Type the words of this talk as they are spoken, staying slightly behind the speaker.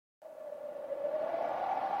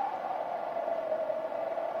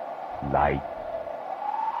Light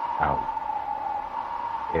out,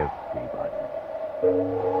 everybody.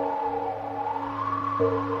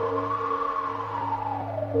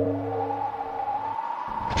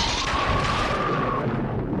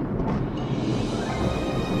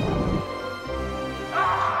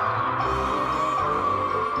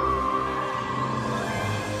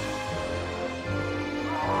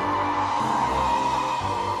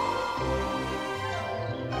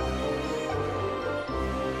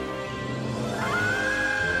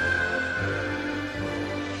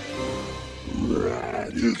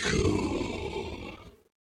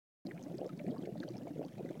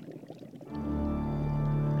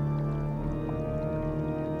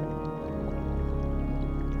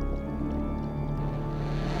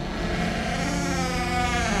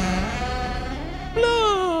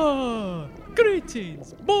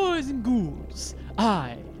 Greetings, boys and ghouls.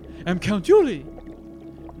 I am Count Yuli.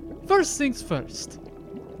 First things first.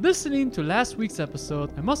 Listening to last week's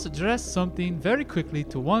episode, I must address something very quickly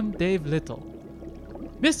to one Dave Little.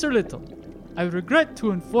 Mr. Little, I regret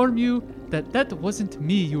to inform you that wasn't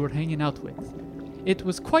me you were hanging out with. It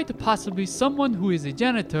was quite possibly someone who is a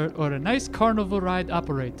janitor or a nice carnival ride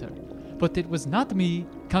operator. But it was not me,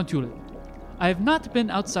 Count Yuli. I have not been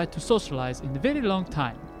outside to socialize in a very long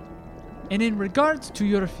time. And in regards to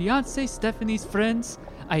your fiancée Stephanie's friends,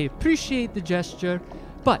 I appreciate the gesture,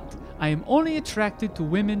 but I am only attracted to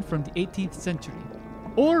women from the 18th century,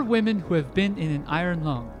 or women who have been in an iron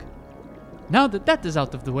lung. Now that is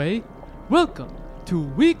out of the way, welcome to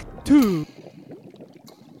week 2.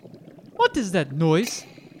 What is that noise?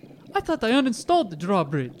 I thought I uninstalled the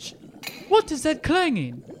drawbridge. What is that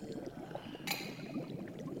clanging?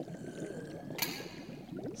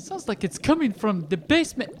 Sounds like it's coming from the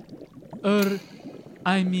basement.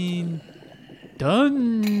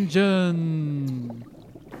 Dungeon.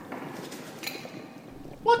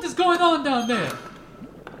 What is going on down there?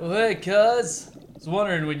 Oh, hey, cuz. Was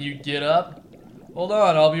wondering when you'd get up. Hold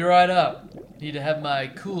on, I'll be right up. Need to have my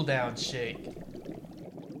cool-down shake.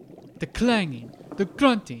 The clanging, the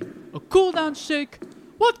grunting, a cool-down shake.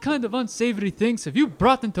 What kind of unsavory things have you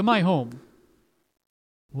brought into my home?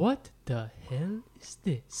 What the hell is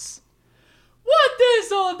this? What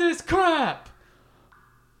is all this crap?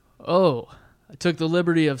 Oh, I took the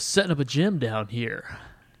liberty of setting up a gym down here.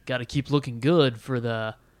 Gotta keep looking good for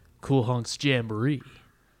the Cool Hunks Jamboree.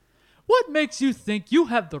 What makes you think you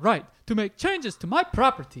have the right to make changes to my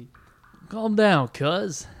property? Calm down,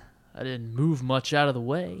 cuz. I didn't move much out of the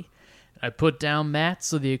way. I put down mats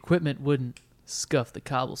so the equipment wouldn't scuff the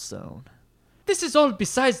cobblestone. This is all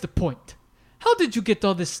besides the point. How did you get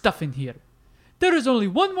all this stuff in here? There is only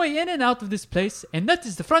one way in and out of this place, and that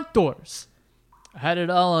is the front doors. I had it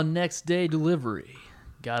all on next day delivery.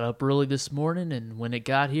 Got up early this morning, and when it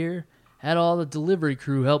got here, had all the delivery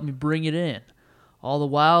crew help me bring it in. All the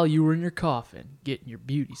while you were in your coffin, getting your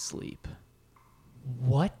beauty sleep.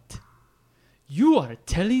 What? You are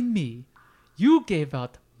telling me you gave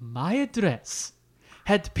out my address,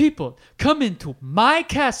 had people come into my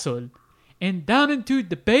castle, and down into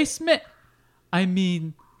the basement?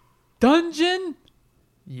 Dungeon?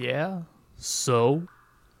 Yeah, so?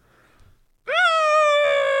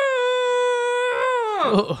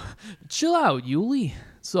 Oh, chill out, Yuli.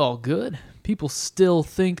 It's all good. People still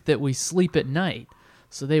think that we sleep at night,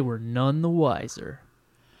 so they were none the wiser.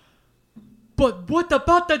 But what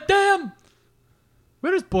about the damn...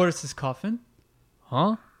 Where is Boris's coffin?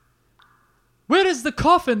 Huh? Where is the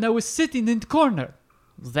coffin that was sitting in the corner?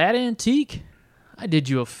 That antique? I did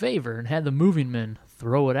you a favor and had the moving men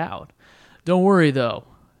throw it out. Don't worry, though.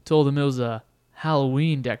 Told them it was a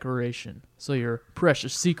Halloween decoration, so your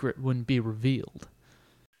precious secret wouldn't be revealed.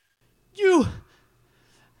 You...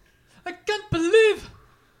 I can't believe...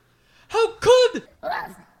 How could...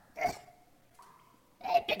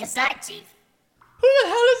 Hey, pick a side, Chief. Who the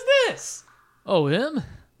hell is this? Oh, him?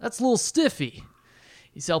 That's little Stiffy.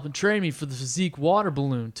 He's helping train me for the physique water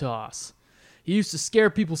balloon toss. He used to scare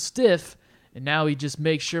people stiff, and now he just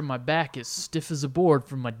makes sure my back is stiff as a board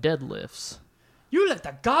from my deadlifts. You let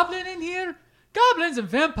a goblin in here? Goblins and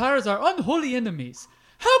vampires are unholy enemies.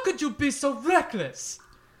 How could you be so reckless?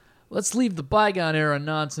 Let's leave the bygone era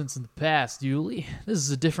nonsense in the past, Yuli. This is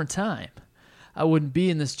a different time. I wouldn't be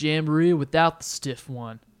in this jamboree without the stiff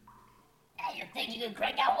one. Hey, you think you can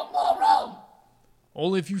crank out one more roll?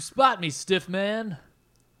 Only if you spot me, stiff man.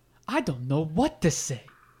 I don't know what to say.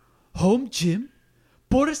 Home gym?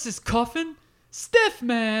 Boris's coffin? Stiff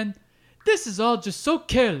man! This is all just so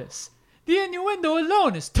careless. The innuendo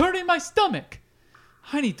alone is turning my stomach.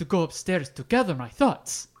 I need to go upstairs to gather my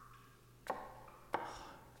thoughts.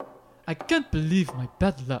 I can't believe my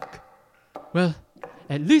bad luck. Well,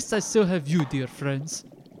 At least I still have you, dear friends.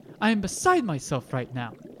 I am beside myself right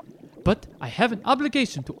now. But I have an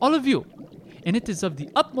obligation to all of you, and it is of the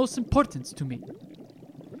utmost importance to me.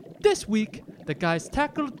 This week, the guys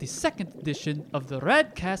tackled the second edition of the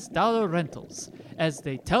Radkast Dollar Rentals, as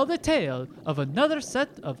they tell the tale of another set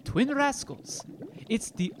of twin rascals.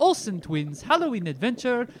 It's the Olsen twins' Halloween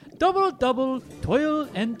adventure, Double Double, Toil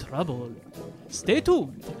and Trouble. Stay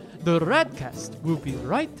tuned. The Radkast will be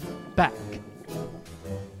right back.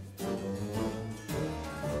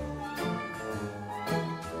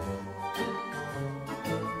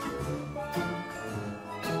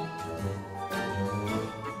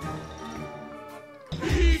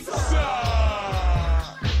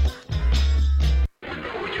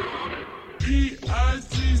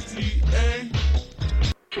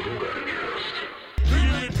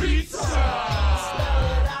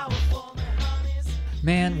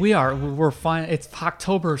 Man, we're fine. It's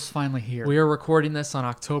October's finally here. We are recording this on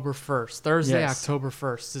October 1st, Thursday, Yes. October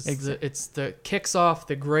 1st. It's the kicks off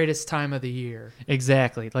the greatest time of the year.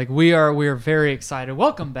 Exactly. Like we are very excited.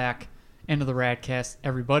 Welcome back into the Radcast,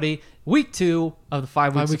 everybody. Week 2 of the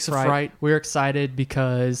 5 Weeks of Fright. We're excited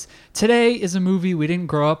because today is a movie we didn't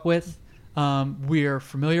grow up with. We're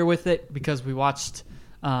familiar with it because we watched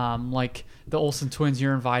like the Olsen Twins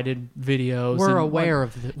You're Invited videos. We're aware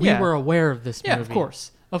of it. We were aware of this movie. Yeah,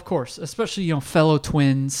 of course. Especially, fellow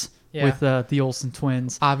twins with the Olsen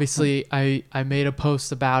twins. Obviously, I made a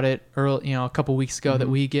post about it early, a couple weeks ago that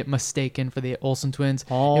we get mistaken for the Olsen twins.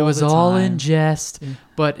 It was all in jest,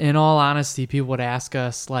 but in all honesty, people would ask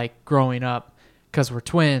us, like, growing up, because we're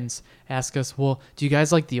twins, ask us, well, do you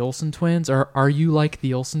guys like the Olsen twins, or are you like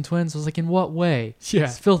the Olsen twins? I was like, in what way? Yeah.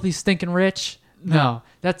 Is filthy stinking rich? No,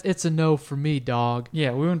 it's a no for me, dog.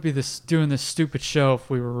 Yeah, we wouldn't be doing this stupid show if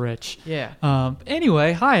we were rich. Yeah.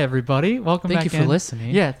 Anyway, hi everybody. Welcome back. Thank you for listening.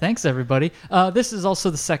 Yeah, thanks everybody. This is also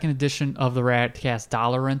the second edition of the Radkast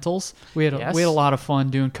Dollar Rentals. We had a lot of fun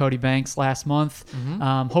doing Cody Banks last month.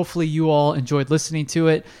 Hopefully you all enjoyed listening to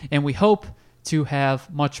it, and we hope to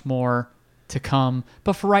have much more to come.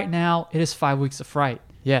 But for right now, it is 5 Weeks of Fright.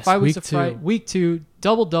 Yes, 5 Weeks week of Fright. Week 2,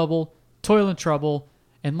 Double Double, Toil and Trouble.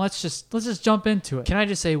 And let's just jump into it. Can I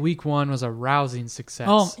just say week 1 was a rousing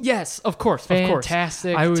success? Yes, of course.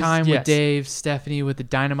 Fantastic time with Dave, Stephanie with the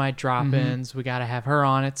dynamite drop-ins. We got to have her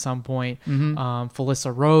on at some point.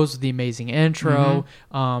 Felissa Rose with the amazing intro.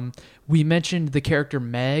 We mentioned the character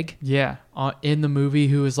Meg in the movie,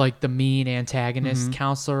 who is like the mean antagonist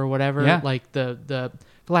counselor or whatever. Yeah. Like the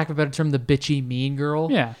for lack of a better term, the bitchy mean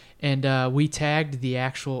girl. Yeah. And we tagged the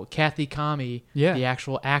actual Kathy Kami, the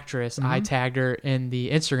actual actress. I tagged her in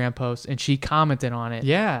the Instagram post, and she commented on it.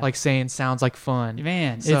 Yeah, like saying sounds like fun.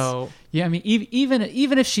 Man, so I mean, even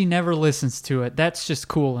if she never listens to it, that's just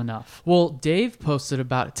cool enough. Well, Dave posted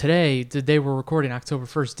about it today. They were recording October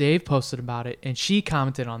 1st. Dave posted about it, and she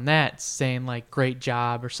commented on that, saying like "great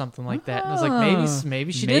job" or something like that. And I was like,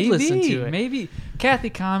 maybe she did listen to it. Maybe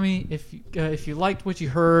Kathy Kami, if you liked what you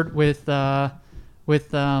heard with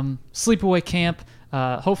Sleepaway Camp,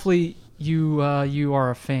 hopefully you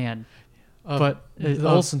are a fan. But the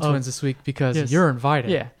Olsen twins this week, because you're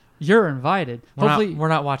invited. Yeah, you're invited. We're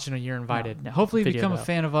not watching a You're Invited. No. Hopefully video, become a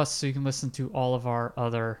fan of us so you can listen to all of our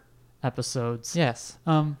other episodes. Yes.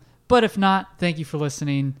 But if not, thank you for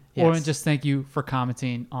listening. Yes. Or just thank you for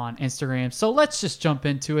commenting on Instagram. So let's just jump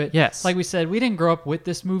into it. Yes. Like we said, we didn't grow up with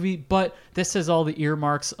this movie, but this has all the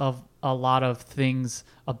earmarks of a lot of things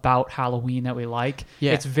about Halloween that we like.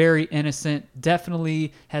 Yeah. It's very innocent.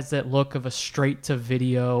 Definitely has that look of a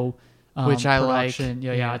straight-to-video which I production.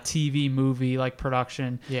 like. Yeah, a TV movie like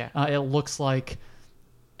production. Yeah. It looks like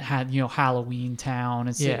Halloween Town.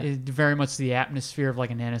 It's very much the atmosphere of like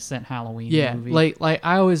an innocent Halloween movie. Like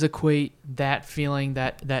I always equate that feeling,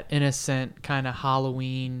 that innocent kind of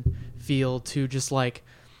Halloween feel, to just like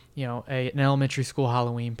an elementary school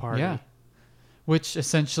Halloween party. Yeah. Which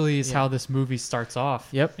essentially is how this movie starts off.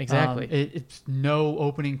 Yep, exactly. It's no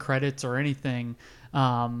opening credits or anything.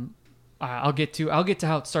 I'll get to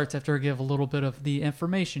how it starts after I give a little bit of the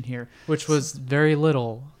information here, which was very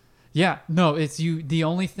little. Yeah, no, it's the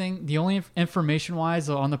only information wise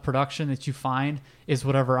on the production that you find is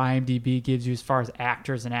whatever IMDb gives you as far as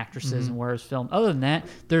actors and actresses and where it's filmed. Other than that,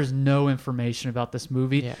 there's no information about this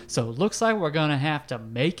movie. Yeah. So it looks like we're gonna have to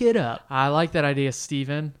make it up. I like that idea,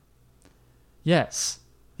 Steven. Yes.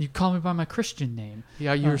 You call me by my Christian name.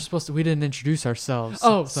 Yeah, you were supposed to. We didn't introduce ourselves.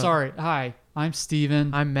 Oh, sorry. Hi, I'm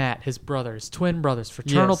Steven. I'm Matt, his brothers, twin brothers,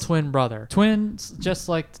 fraternal twin brother. Twins, just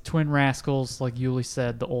like the twin rascals, like Yuli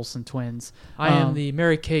said, the Olsen twins. I am the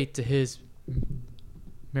Mary Kate to his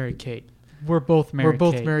Mary Kate. We're both Mary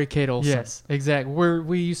Kate. Mary Kate Olsen. Yes, exactly.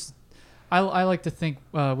 We used I like to think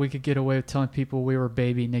we could get away with telling people we were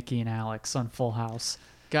baby Nikki and Alex on Full House.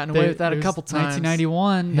 Gotten away with that a couple times.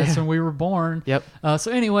 1991. That's when we were born. Yep.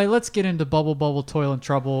 So anyway, let's get into Bubble Bubble Toil and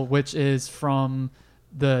Trouble, which is from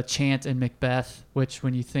the chant in Macbeth, which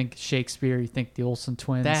when you think Shakespeare, you think the Olsen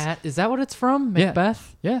twins. Is that what it's from?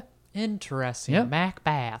 Macbeth? Yeah. Interesting. Yep.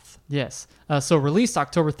 Macbeth. Yes. So released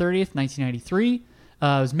October 30th, 1993. It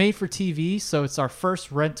was made for TV, so it's our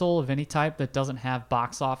first rental of any type that doesn't have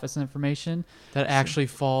box office information. That actually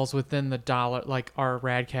falls within the dollar, like our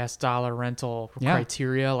Radkast Dollar Rental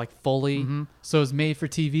criteria, like fully. Mm-hmm. So it was made for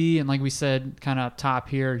TV, and like we said, kind of up top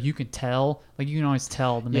here, you can tell. Like you can always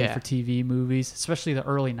tell the made for TV movies, especially the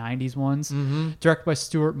early 90s ones. Mm-hmm. Directed by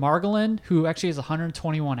Stuart Margolin, who actually has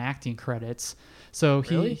 121 acting credits. So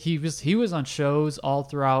he was on shows all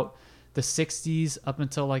throughout the 60s up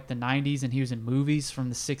until like the 90s, and he was in movies from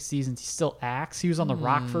the 60s, and he still acts. He was on the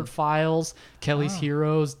Rockford Files, Kelly's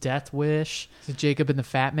Heroes, Death Wish. Is it Jacob and the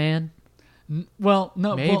Fat Man? Well,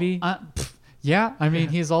 no, maybe. Yeah, I mean,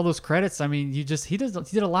 he has all those credits. I mean, he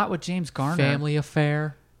did a lot with James Garner. Family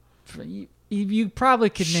Affair. You probably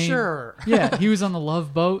could name. Sure. Yeah, he was on the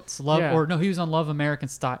Love Boats. He was on Love American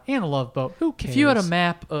Style and the Love Boat. Who cares? If you had a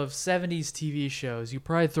map of 70s TV shows, you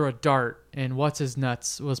probably throw a dart, and What's His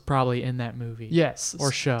Nuts was probably in that movie. Yes.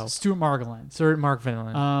 Or show. Stuart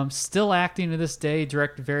Margolin. Still acting to this day,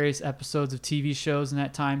 directed various episodes of TV shows in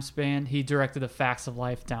that time span. He directed The Facts of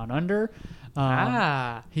Life Down Under.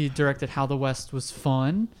 He directed How the West Was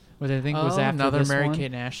Fun, which I think was after another this Mary one. Kate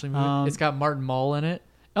and Ashley movie. It's got Martin Mull in it.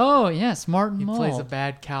 Oh, yes, Martin Mull. He plays a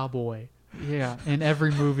bad cowboy. Yeah, in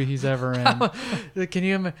every movie he's ever in. Can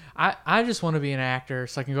you? I just want to be an actor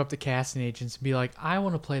so I can go up to casting agents and be like, I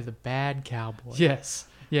want to play the bad cowboy. Yes.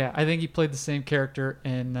 Yeah, I think he played the same character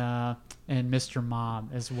in Mr.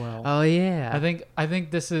 Mom as well. Oh yeah. I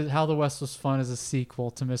think this is How the West Was Fun as a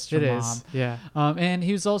sequel to Mr. Mom. It is. Yeah. And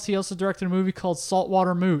he also directed a movie called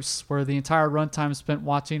Saltwater Moose, where the entire runtime is spent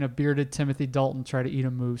watching a bearded Timothy Dalton try to eat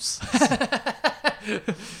a moose. I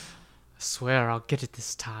swear I'll get it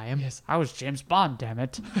this time. Yes, I was James Bond, damn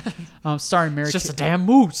it. Starring Mary. It's just a damn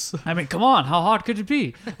moose. I mean, come on, how hard could it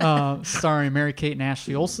be? Starring Mary Kate and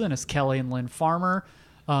Ashley Olsen as Kelly and Lynn Farmer.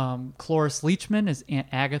 Cloris Leachman as Aunt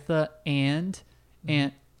Agatha and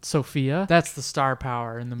Aunt Sophia. That's the star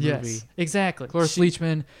power in the movie. Yes, exactly. Cloris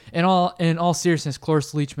Leachman. In all seriousness,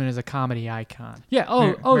 Cloris Leachman is a comedy icon.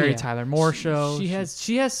 Yeah. Mary Tyler Moore show. She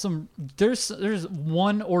has some. There's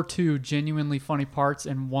one or two genuinely funny parts,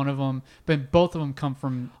 and one of them, but both of them come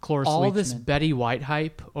from Cloris Leachman. All this Betty White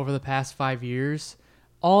hype over the past 5 years,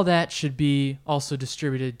 all that should be also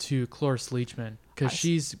distributed to Cloris Leachman because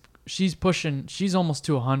she's pushing. She's almost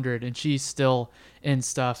to 100, and she's still in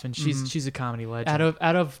stuff, and she's a comedy legend.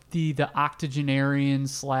 Out of the octogenarian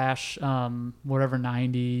 / whatever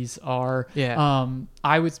 90s are. Yeah.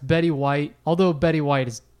 I was Betty White. Although Betty White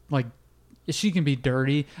is like, she can be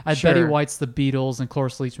dirty. Sure. Betty White's the Beatles and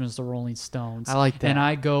Cloris Leachman's the Rolling Stones. I like that. And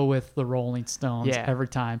I go with the Rolling Stones every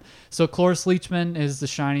time. So Cloris Leachman is the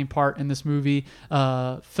shining part in this movie.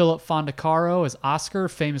 Philip Fondacaro is Oscar,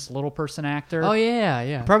 famous little person actor. Oh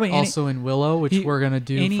yeah. Probably also in Willow, which we're gonna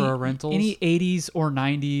do for our rentals. Any 80s or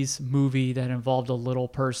 90s movie that involved a little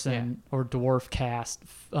person or dwarf cast,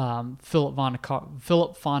 Philip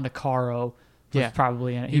Fondacaro was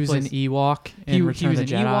probably in it. He was in Ewok in Return of the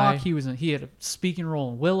Jedi. Ewok. He had a speaking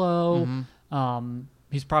role in Willow. Mm-hmm.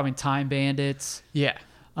 He's probably in Time Bandits. Yeah.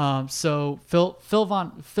 So Phil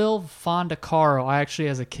Fondacaro, I actually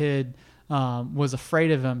as a kid was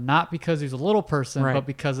afraid of him, not because he's a little person, but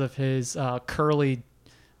because of his curly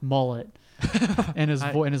mullet and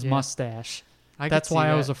his mustache. That's why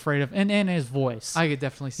I was afraid of, and his voice. I could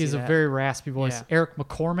definitely see He's that. a very raspy voice. Yeah. Eric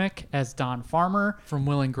McCormick as Don Farmer. From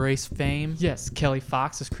Will and Grace fame. Yes. Kelly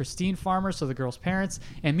Fox as Christine Farmer, so the girl's parents.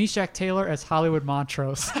 And Meshack Taylor as Hollywood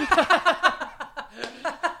Montrose.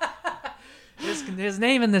 His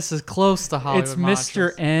name in this is close to Hollywood It's Montrose.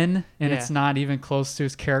 Mr. N, and it's not even close to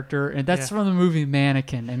his character. And that's from the movie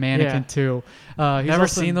Mannequin and Mannequin 2. Never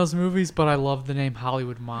seen those movies, but I love the name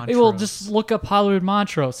Hollywood Montrose. Well, just look up Hollywood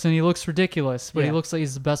Montrose, and he looks ridiculous, but he looks like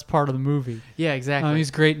he's the best part of the movie. Yeah, exactly.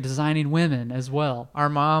 He's great at designing women as well. Our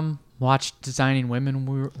mom watched Designing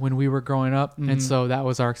Women when we were growing up, and so that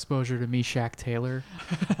was our exposure to Meshack Taylor.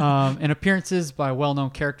 And appearances by well-known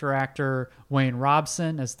character actor Wayne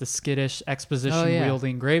Robson as the skittish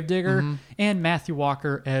exposition-wielding gravedigger, and Matthew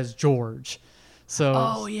Walker as George.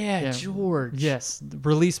 So, George. Yes,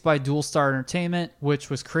 released by Dual Star Entertainment, which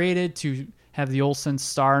was created to have the Olsens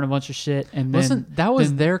star in a bunch of shit, and that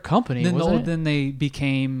was their company? Then they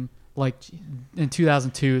became like in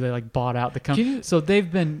 2002 they like bought out the company. So they've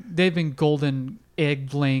been golden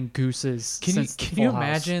egg-laying gooses. Can since you Full House.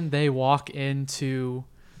 imagine they walk into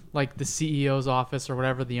like the CEO's office or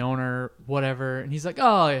whatever, the owner, whatever, and he's like,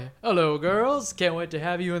 "Oh, hello, girls. Can't wait to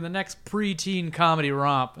have you in the next preteen comedy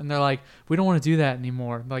romp." And they're like, "We don't want to do that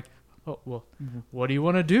anymore." I'm like, "Oh, well, what do you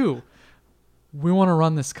want to do?" "We want to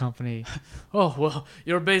run this company." "Oh, well,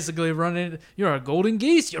 you're basically running it. You're a golden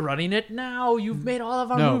geese. You're running it now. You've made all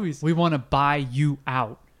of our No, movies. we want to buy you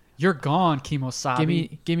out. You're gone,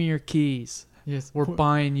 Kimosabi. Give me your keys. Yes. We're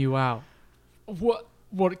buying you out. What?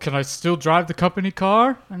 Can I still drive the company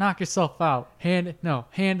car? Or knock yourself out. Hand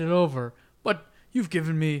it over." "But you've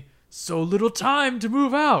given me so little time to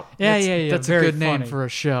move out." Yeah. That's a Very good name funny. for a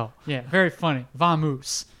show. Yeah, very funny.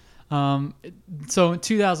 Vamoose. So in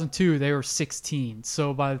 2002, they were 16.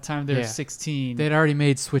 So by the time they were 16, They'd already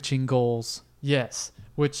made switching goals. yes,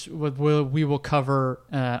 which we will cover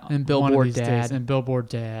And one of Billboard these Dad. days, and Billboard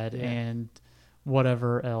Dad, and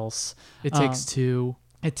whatever else. It Takes Two.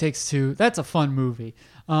 It Takes Two. That's a fun movie.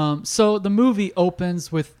 So the movie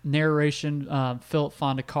opens with narration, Philip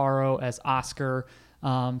Fondacaro as Oscar,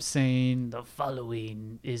 saying the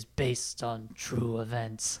following is based on true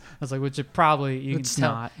events. I was like, which it probably you It's can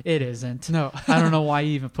tell not. it isn't. No. I don't know why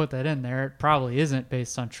you even put that in there. It probably isn't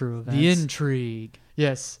based on true events. The intrigue.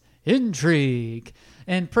 Yes, intrigue.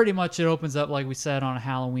 And pretty much it opens up like we said on a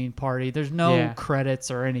Halloween party. There's no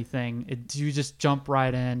credits or anything. You just jump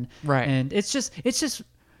right in. Right. And it's just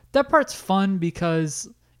that part's fun because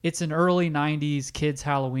it's an early 90s kids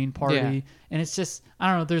Halloween party. Yeah. And it's just, I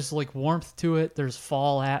don't know, there's like warmth to it. There's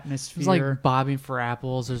fall atmosphere. It's like bobbing for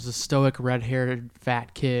apples. There's a stoic red-haired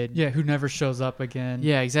fat kid. yeah, who never shows up again.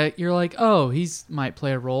 Yeah, exactly. You're like, oh, he's might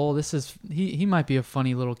play a role. He might be a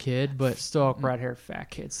funny little kid, but Stoic red-haired fat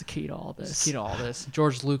kid's the key to all this. key to all this.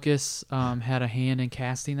 George Lucas had a hand in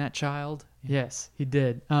casting that child. Yes, he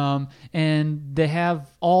did. And they have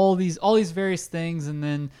all these various things, and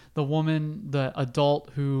then the woman, the adult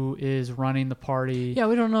who is running the party. Yeah,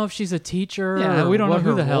 we don't know if she's a teacher. Yeah, or we don't know what who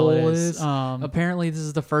her the hell it role is. Apparently, this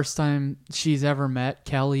is the first time she's ever met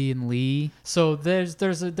Kelly and Lee. So there's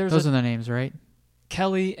Those are the names, right?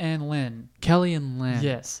 Kelly and Lynn. Kelly and Lynn.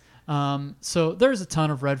 Yes. So there's a ton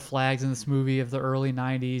of red flags in this movie of the early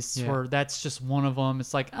 90s Yeah. where that's just one of them.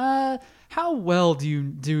 It's like, how well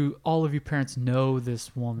do all of you parents know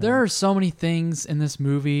this woman? There are so many things in this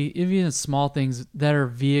movie, even small things, that are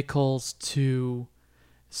vehicles to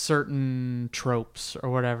certain tropes or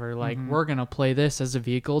whatever. Like, we're going to play this as a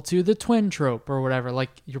vehicle to the twin trope or whatever. Like,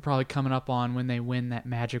 you're probably coming up on when they win that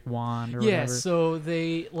magic wand or yeah, whatever. so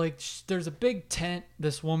they there's a big tent,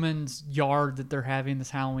 this woman's yard that they're having this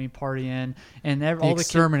Halloween party in, and The all the kids.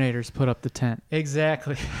 exterminators put up the tent.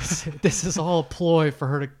 Exactly. This is all a ploy for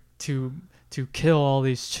her to kill all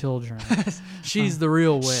these children. She's the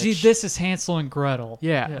real witch. This is Hansel and Gretel.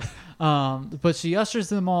 Yeah. But she ushers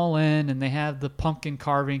them all in, and they have the pumpkin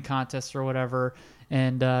carving contest or whatever.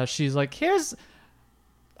 And she's like, "Here's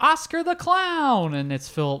Oscar the Clown," and it's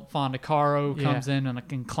Philip Fondacaro who comes in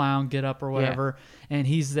and clown get up or whatever, and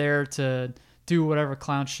he's there to do whatever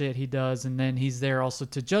clown shit he does, and then he's there also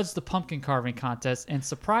to judge the pumpkin carving contest. And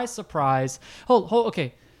surprise, surprise,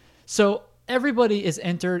 okay, so everybody is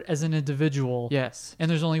entered as an individual. Yes. And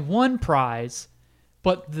there's only one prize,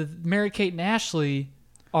 but the Mary-Kate and Ashley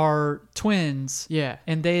are twins. Yeah.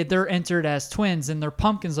 And they're entered as twins, and their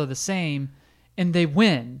pumpkins are the same, and they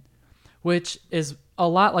win. Which is a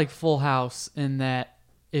lot like Full House in that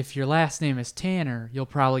if your last name is Tanner, you'll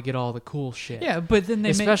probably get all the cool shit. Yeah, but then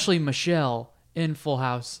especially Michelle in Full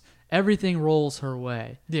House, everything rolls her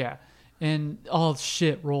way. yeah, and all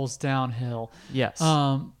shit rolls downhill. Yes.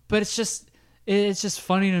 But it's just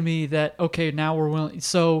funny to me that, okay, now we're willing.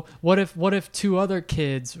 So what if two other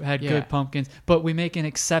kids had good pumpkins, but we make an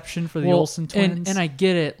exception for the Olsen twins? And I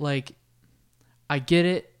get it. Like, I get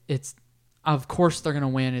it. It's, of course they're gonna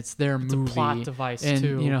win. It's their movie. a plot device, and,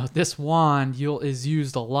 too. You know, this wand is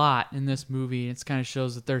used a lot in this movie. It kind of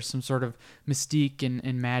shows that there's some sort of mystique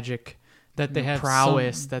and magic. that they have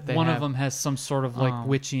prowess that they one have. of them has some sort of like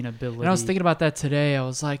witching ability. And I was thinking about that today. I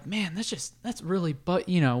was like, man, that's really, but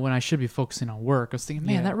you know, when I should be focusing on work, I was thinking,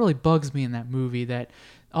 man, that really bugs me in that movie that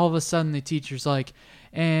all of a sudden the teacher's like,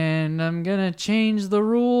 and I'm gonna change the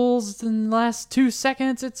rules in the last 2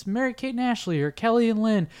 seconds. It's Mary-Kate and Ashley or Kelly and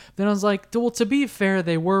Lynn. Then I was like, well, to be fair,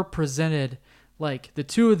 they were presented. Like, the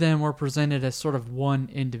two of them were presented as sort of one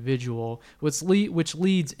individual, which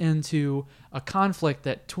leads into a conflict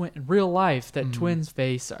that in real life that twins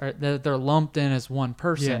face, that they're lumped in as one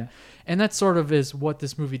person. Yeah. And that sort of is what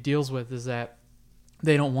this movie deals with, is that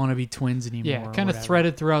they don't want to be twins anymore. Yeah, or kind of whatever.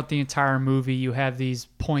 threaded throughout the entire movie. You have these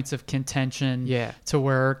points of contention. Yeah. To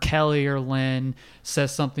where Kelly or Lynn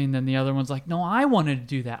says something, then the other one's like, "No, I wanted to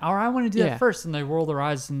do that," or "I want to do Yeah. that first," and they roll their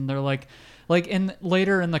eyes and they're like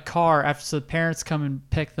later in the car after the parents come and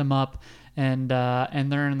pick them up, and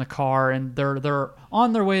they're in the car and they're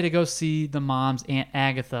on their way to go see the mom's Aunt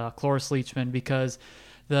Agatha, Cloris Leachman, because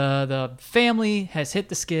the family has hit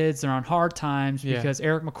the skids. They're on hard times because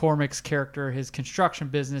Eric McCormick's character, his construction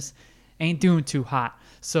business, ain't doing too hot.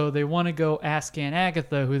 So they want to go ask Aunt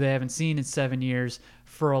Agatha, who they haven't seen in 7 years,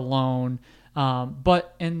 for a loan.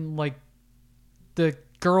 But the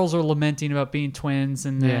girls are lamenting about being twins,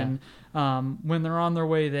 and then when they're on their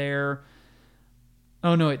way there.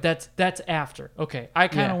 Oh no, that's after. Okay, I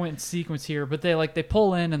kind of went in sequence here, but they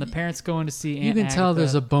pull in and the parents go in to see Aunt You can tell Agatha.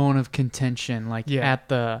 there's a bone of contention Yeah.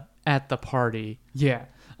 at the party. Yeah.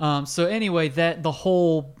 So anyway, that the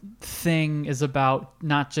whole thing is about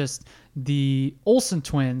not just the Olsen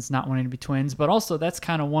twins not wanting to be twins, but also that's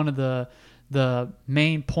kind of one of the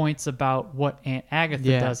main points about what Aunt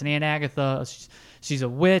Agatha does. And Aunt Agatha, she's a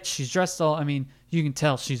witch. She's dressed all. I mean, you can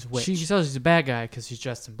tell she's a witch. She tells she's a bad guy because she's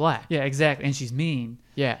dressed in black. Yeah, exactly. And she's mean.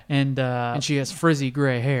 Yeah. And she has frizzy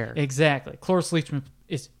gray hair. Exactly. Cloris Leachman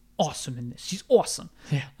is awesome in this. She's awesome.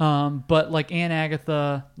 Yeah. But like Aunt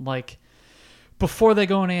Agatha, before they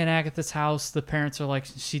go into Aunt Agatha's house, the parents are like,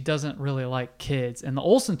 she doesn't really like kids, and the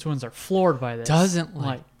Olsen twins are floored by this. Doesn't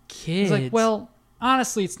like kids. It's like, well,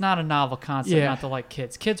 honestly, it's not a novel concept Yeah. not to like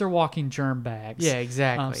kids. Kids are walking germ bags. Yeah,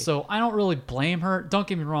 exactly. So I don't really blame her. Don't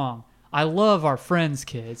get me wrong. I love our friends'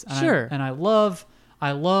 kids. And Sure. I love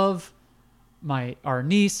our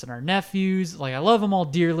niece and our nephews. I love them all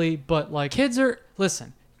dearly, but kids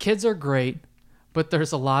are great, but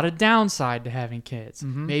there's a lot of downside to having kids.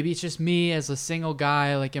 Mm-hmm. Maybe it's just me as a single guy,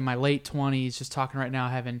 in my late 20s, just talking right now,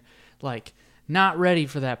 having not ready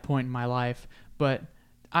for that point in my life. But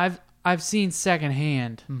I've seen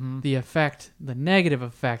secondhand the negative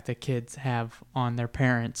effect that kids have on their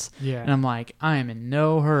parents. Yeah. And I'm like, I am in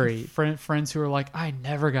no hurry. friends who are like, I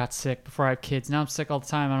never got sick before I have kids. Now I'm sick all the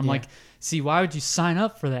time. And I'm Yeah. like, see, why would you sign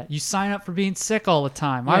up for that? You sign up for being sick all the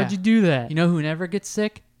time. Why Yeah. would you do that? You know who never gets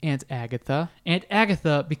sick? Aunt Agatha. Aunt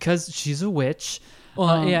Agatha, because she's a witch.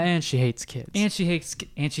 And she hates kids. And she hates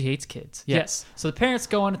kids. Yes. So the parents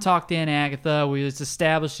go in to talk to Aunt Agatha. It's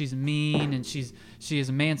established she's mean, and she has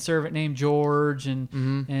a manservant named George, and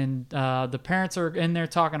the parents are in there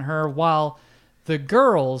talking to her while the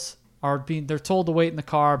girls they're told to wait in the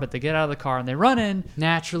car, but they get out of the car and they run in.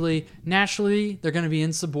 Naturally, they're going to be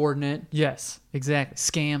insubordinate. Yes, exactly.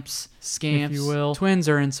 Scamps, Scamps, if you will. Twins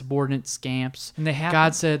are insubordinate scamps. And they have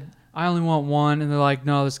God said, I only want one, and they're like,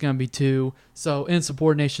 no, there's going to be two. So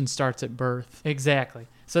insubordination starts at birth. Exactly.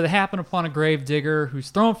 So they happen upon a grave digger who's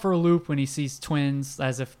thrown for a loop when he sees twins,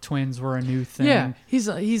 as if twins were a new thing. Yeah, he's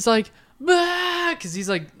like, because he's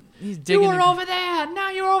digging. You were over there. Now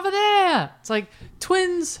you're over there. It's like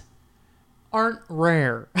twins aren't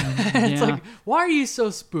rare. It's Yeah. like, why are you so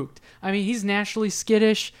spooked? I mean, he's naturally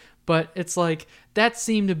skittish, but it's like that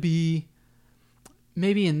seemed to be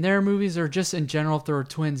maybe in their movies or just in general, if there were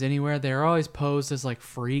twins anywhere, they're always posed as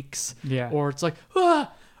freaks. Yeah. Or it's like,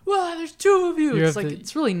 there's two of you. You It's have like the-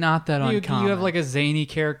 it's really not that uncommon. You have a zany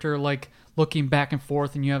character looking back and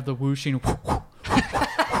forth, and you have the whooshing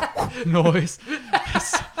noise.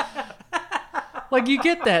 You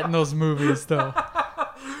get that in those movies, though.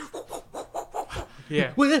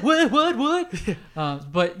 Yeah. What?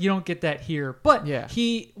 But you don't get that here. But Yeah.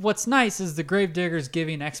 what's nice is the gravedigger's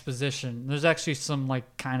giving exposition. There's actually some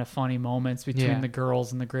kind of funny moments between Yeah. the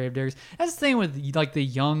girls and the gravediggers. That's the thing with the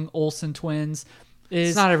young Olsen twins.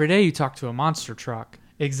 It's not every day you talk to a monster truck.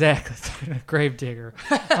 Exactly. Gravedigger.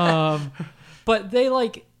 But they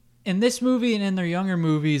in this movie and in their younger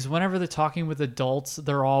movies, whenever they're talking with adults,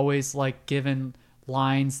 they're always given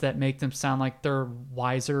lines that make them sound like they're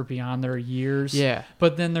wiser beyond their years. Yeah.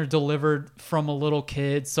 But then they're delivered from a little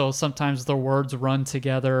kid, so sometimes their words run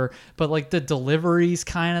together, but the delivery's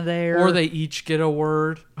kind of there. Or they each get a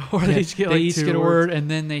word. Or they each get a word, and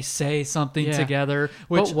then they say something Yeah. together.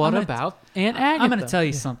 But Which what I'm gonna- about Aunt Agatha? I'm going to tell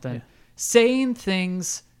you something. Yeah. Saying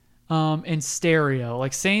things in stereo,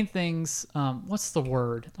 saying things, what's the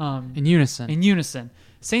word? In unison. In unison.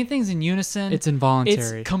 Saying things in unison. It's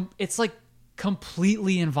involuntary. It's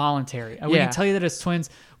completely involuntary. We Yeah. can tell you that as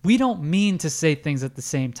twins, we don't mean to say things at the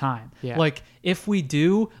same time. Yeah. If we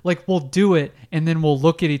do, we'll do it, and then we'll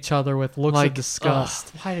look at each other with looks of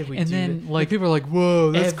disgust. Why did we and do then that? People are like,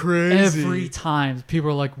 whoa, that's crazy. Every time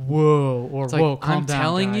people are like, whoa, or It's whoa, calm I'm down,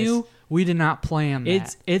 telling guys. you, we did not plan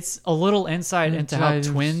that. It's a little insight into how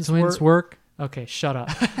twins work. Okay, shut up.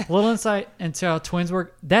 A little insight into how twins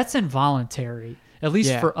work. That's involuntary. At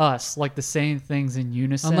least for us, like the same things in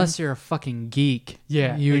unison. Unless you're a fucking geek.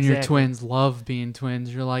 Yeah, You and your exactly. twins love being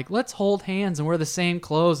twins. You're like, let's hold hands and wear the same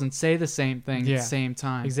clothes and say the same thing at the same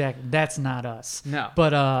time. Exactly. That's not us. No.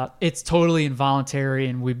 But it's totally involuntary,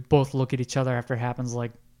 and we both look at each other after it happens,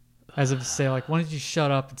 like, as if to say, like, why don't you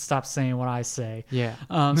shut up and stop saying what I say? Yeah.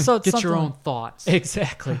 So it's Get your something- own thoughts.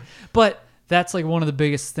 Exactly. But that's like one of the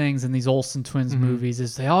biggest things in these Olsen twins movies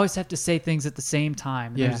is they always have to say things at the same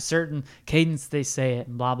time. Yeah. There's a certain cadence they say it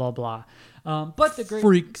and blah, blah, blah. But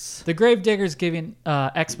Freaks. the Gravedigger's giving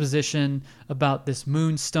exposition about this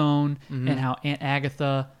moonstone and how Aunt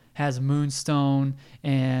Agatha has a moonstone,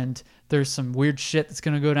 and there's some weird shit that's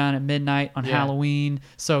going to go down at midnight on Halloween.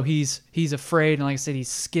 So he's afraid, and like I said, he's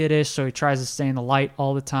skittish, so he tries to stay in the light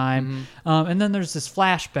all the time. And then there's this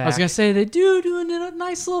flashback. I was going to say, they do a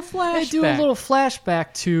nice little flashback. They do a little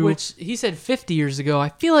flashback to... Which he said 50 years ago. I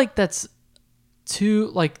feel like that's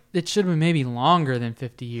it should have been maybe longer than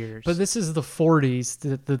 50 years. But this is the 40s,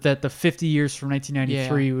 that the 50 years from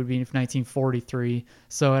 1993 would be 1943.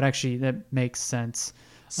 So that makes sense.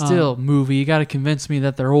 Still, movie, you got to convince me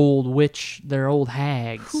that they're old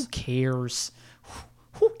hags. Who cares?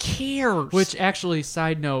 Who cares? Which actually,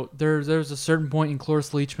 side note, there's a certain point in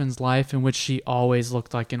Cloris Leachman's life in which she always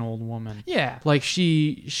looked like an old woman. Yeah. Like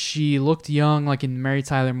she looked young, like in the Mary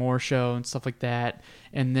Tyler Moore Show and stuff like that.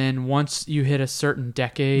 And then once you hit a certain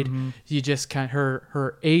decade, you just kind of,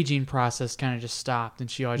 her aging process kind of just stopped, and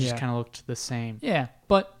she always just kind of looked the same. Yeah,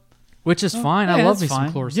 but... Which is fine. I love me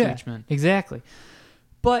some Cloris Yeah, Leachman. exactly.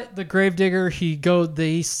 But the Gravedigger, he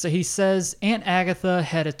says Aunt Agatha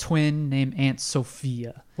had a twin named Aunt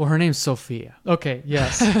Sophia. Well, her name's Sophia. Okay,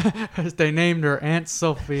 yes. They named her Aunt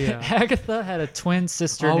Sophia. Agatha had a twin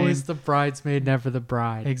sister Always named... the bridesmaid, never the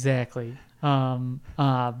bride. Exactly.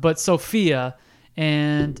 But Sophia,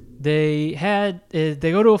 and they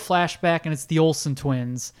go to a flashback, and it's the Olsen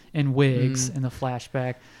twins in wigs in the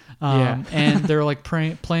flashback. And they're like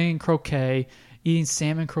playing croquet, eating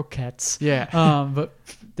salmon croquettes. Yeah. But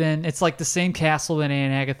then it's like the same castle that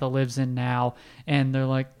Aunt Agatha lives in now, and they're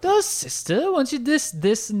like, "Oh, sister, won't you this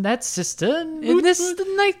and that, sister? And this is the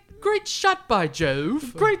night. Great shot by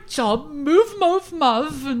Jove. great job, move,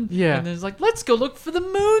 and Yeah. and it's like, let's go look for the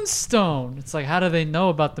moonstone." It's like, how do they know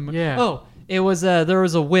about the moon? Yeah. Oh, it was there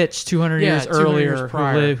was a witch 200 years 200 earlier years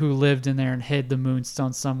prior. who lived in there and hid the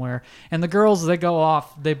moonstone somewhere. And the girls, they go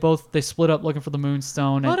off. They split up looking for the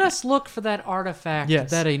moonstone. Let And, us look for that artifact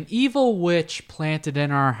Yes. that an evil witch planted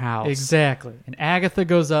in our house. Exactly. And Agatha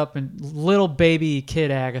goes up, and little baby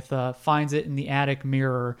kid Agatha finds it in the attic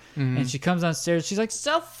mirror. And she comes downstairs. She's like,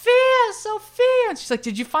 Sophia. And she's like,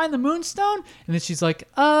 did you find the moonstone? And then she's like,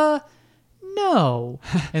 no.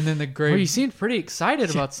 And then the grave... Well, you seemed pretty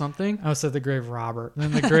excited about something. I said the grave robber. And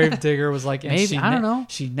then the grave digger was like, and Maybe, I don't know.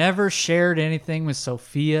 She never shared anything with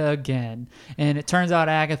Sophia again. And it turns out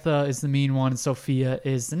Agatha is the mean one and Sophia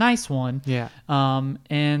is the nice one. Yeah.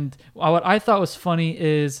 And what I thought was funny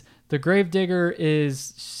is the gravedigger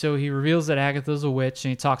so he reveals that Agatha's a witch, and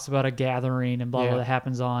he talks about a gathering and blah, blah, that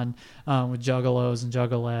happens on with juggalos and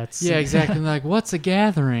juggalettes. Yeah, exactly. And like, what's a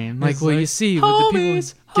gathering? Like, It's well, like, you see, with the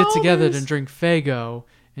homies, people get together to homies. drink Faygo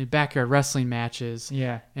in backyard wrestling matches.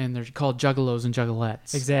 Yeah. And they're called juggalos and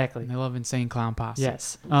juggalettes. Exactly. And they love insane clown posse.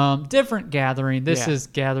 Yes. Different gathering. This is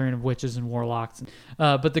gathering of witches and warlocks.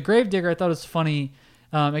 But the gravedigger, I thought was funny.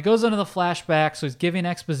 It goes into the flashback, so he's giving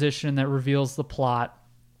exposition that reveals the plot.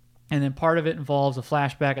 And then part of it involves a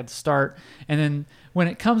flashback at the start. And then when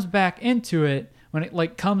it comes back into it, when it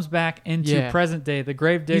like comes back into present day, the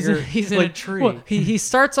gravedigger... He's in a tree. Well, he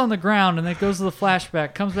starts on the ground, and then it goes to the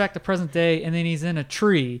flashback, comes back to present day, and then he's in a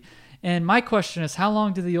tree. And my question is, how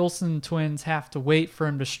long do the Olsen twins have to wait for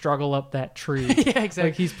him to struggle up that tree? Yeah, exactly.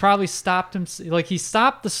 Like, he's probably stopped him... Like, he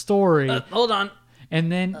stopped the story... Hold on. And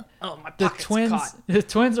then my the pocket's twins, caught. the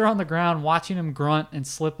twins are on the ground watching him grunt and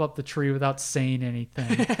slip up the tree without saying anything.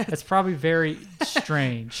 It's probably very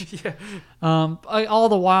strange. All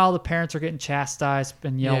the while, the parents are getting chastised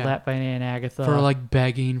and yelled at by Aunt Agatha For like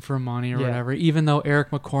begging for money or Yeah. whatever. Even though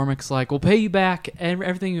Eric McCormick's like, we'll pay you back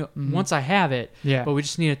everything once I have it. Yeah. But we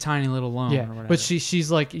just need a tiny little loan or whatever. But she's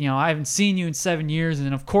like, I haven't seen you in 7 years, and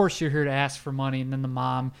then of course you're here to ask for money. And then the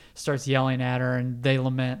mom starts yelling at her, and they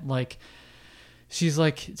lament like. She's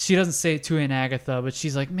like, she doesn't say it to Aunt Agatha, but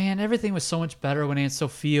she's like, man, everything was so much better when Aunt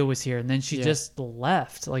Sophia was here. And then she just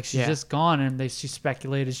left. Like, she's just gone. And she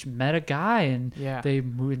speculated she met a guy,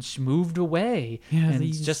 and she moved away. Yeah, and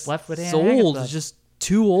these just left with Aunt souls Agatha. just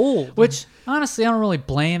too old. Which, honestly, I don't really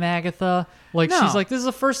blame Agatha. Like, No. she's like, this is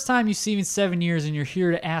the first time you see me in 7 years, and you're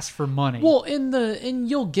here to ask for money. Well, and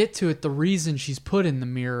you'll get to it, the reason she's put in the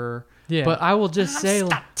mirror. Yeah. But I will just say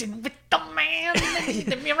Starting with the man in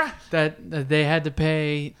the mirror. that they had to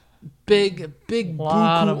pay big Lot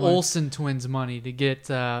buku of money. Olsen twins money to get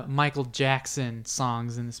Michael Jackson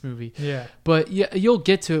songs in this movie. yeah. But yeah, you'll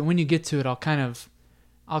get to it. When you get to it, I'll kind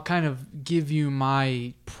of give you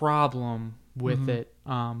my problem with it.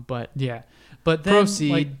 But Yeah. But then,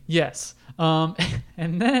 Proceed. like, yes.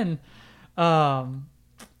 And then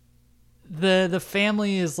the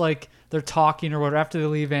family is like, they're talking or whatever after they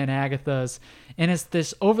leave Aunt Agatha's, and it's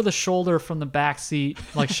this over the shoulder from the back seat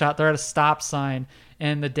like shot. They're at a stop sign,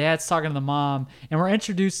 and the dad's talking to the mom, and we're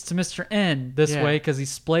introduced to Mr. N this Yeah. way because he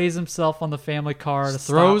splays himself on the family car at a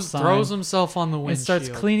throws stop sign himself on the and windshield.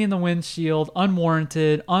 starts cleaning the windshield,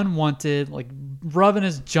 unwarranted, unwanted, like rubbing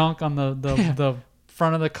his junk on the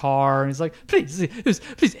front of the car, and he's like, please,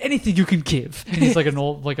 anything you can give. And he's like an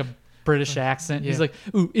old, like a British accent. He's Yeah. like,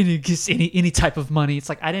 ooh, any type of money. It's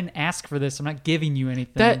like, I didn't ask for this. I'm not giving you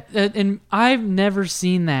anything. That and I've never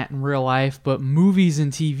seen that in real life, but movies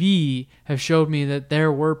and TV have showed me that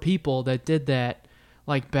there were people that did that.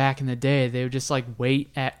 Like back in the day, they would just like wait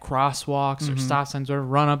at crosswalks or stop signs, or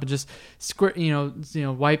run up and just squirt,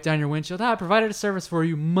 wipe down your windshield. I provided a service for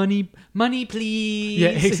you. Money, please. yeah,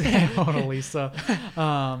 exactly. Totally. So,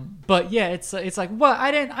 but yeah, it's like, what? I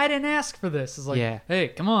didn't ask for this. It's like, Yeah. hey,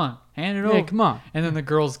 come on, hand it over. Yeah, come on. And then the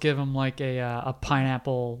girls give him like a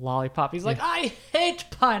pineapple lollipop. He's like, I hate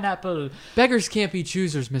pineapple. Beggars can't be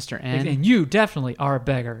choosers, Mr. N. And you definitely are a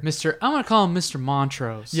beggar. I'm gonna call him Mr.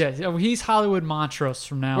 Montrose. Yeah, he's Hollywood Montrose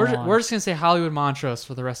from now on. We're just gonna say Hollywood Montrose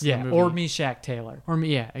for the rest of the movie. or Meshack Taylor.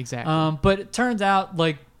 Yeah, exactly. But it turns out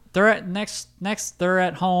like they're at next they're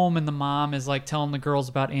at home, and the mom is like telling the girls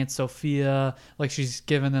about Aunt Sophia, like she's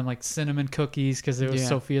giving them like cinnamon cookies because it was Yeah.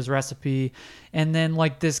 Sophia's recipe. And then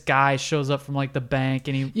like this guy shows up from like the bank,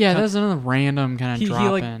 and he That's another random kind of he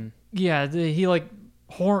drop like in. he like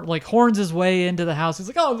horns his way into the house. He's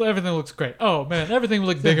like, oh, everything looks great. Oh man, everything will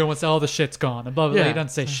look bigger once all the shit's gone. And blah blah blah. Yeah. He doesn't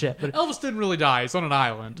say shit, but Elvis didn't really die. He's on an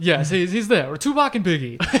island. yes, he's there. Or Tupac and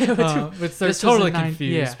Biggie. Which they're This was totally in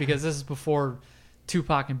confused yeah. because this is before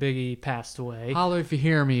Tupac and Biggie passed away. Holler If You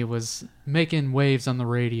Hear Me was making waves on the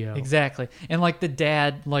radio. Exactly. And like the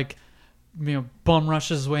dad, like, bum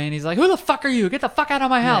rushes his way, and he's like, "Who the fuck are you? Get the fuck out of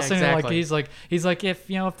my house!" And exactly. he's like, if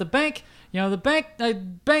the bank, I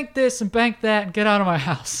bank this and bank that and get out of my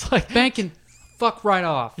house, like Bank and fuck right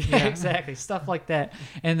off. Yeah, exactly. Stuff like that.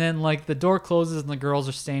 And then like the door closes and the girls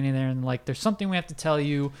are standing there, and like, there's something we have to tell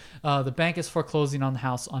you. The bank is foreclosing on the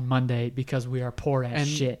house on Monday because we are poor as And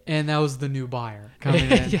shit. And that was the new buyer coming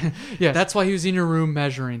in. Yes. That's why he was in your room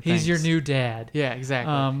measuring things. He's your new dad. Yeah,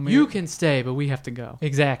 exactly. You can stay, but we have to go.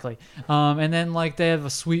 Exactly. And then like they have a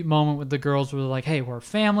sweet moment with the girls where they're like, hey, we're a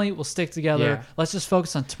family, we'll stick together. Yeah. Let's just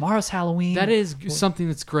focus on tomorrow's Halloween. That is something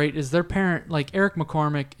that's great. Is their parent, like Eric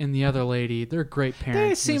McCormick and the other lady, they're great parents. They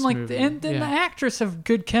in seem this like, movie. and then the actors have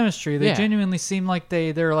good chemistry. They Yeah. genuinely seem like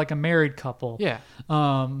they're like a married couple. Yeah.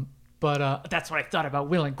 But that's what I thought about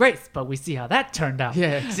Will and Grace, but we see how that turned out.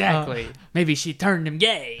 Yeah, exactly. Maybe she turned him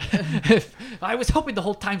gay. I was hoping the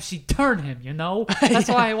whole time she'd turn him, That's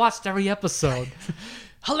why I watched every episode.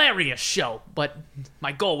 Hilarious show, but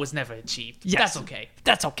my goal was never achieved. Yes. That's okay.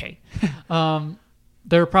 That's okay.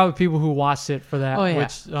 There are probably people who watched it for that. Oh, yeah.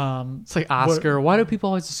 Which It's like Oscar. Why do people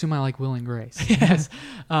always assume I like Will and Grace? yes.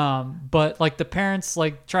 But like the parents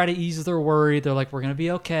like try to ease their worry. They're like, we're gonna be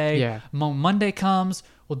okay. Yeah. Monday comes,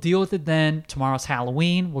 we'll deal with it then. Tomorrow's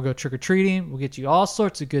Halloween. We'll go trick or treating. We'll get you all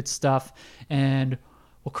sorts of good stuff, and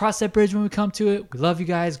we'll cross that bridge when we come to it. We love you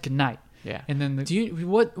guys. Good night. Yeah. And then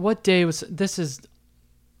what day was this?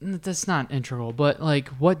 That's not integral, but like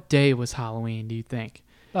what day was Halloween? Do you think?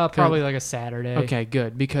 probably like a Saturday. Okay,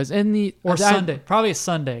 good, because Sunday. Probably a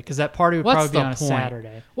Sunday because that party would What's probably be the on a point?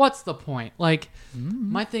 Saturday. What's the point? Like,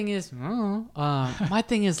 my thing is, my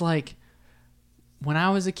thing is like, when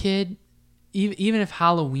I was a kid, even if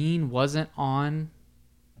Halloween wasn't on,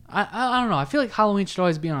 I don't know. I feel like Halloween should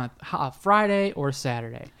always be on a Friday or a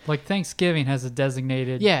Saturday. Like Thanksgiving has a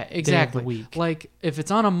designated Yeah, day of exactly. the week. Like if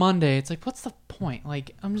it's on a Monday, it's like, what's the point?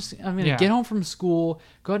 Like I'm gonna Yeah. get home from school,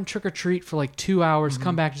 go out and trick or treat for like 2 hours,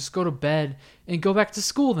 come back, just go to bed, and go back to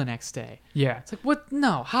school the next day. Yeah. It's like, what?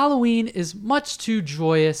 No, Halloween is much too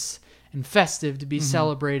joyous and festive to be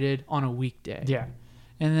celebrated on a weekday. Yeah.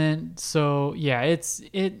 And then, so, yeah,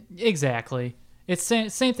 exactly. It's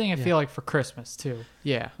same thing I feel like for Christmas, too.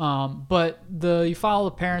 Yeah. But you follow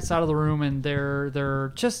the parents out of the room, and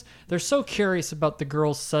they're so curious about the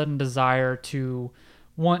girl's sudden desire to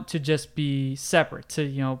want to just be separate.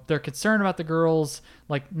 They're concerned about the girls,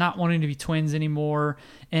 like not wanting to be twins anymore.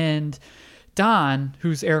 And Don,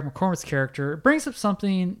 who's Eric McCormick's character, brings up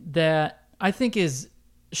something that I think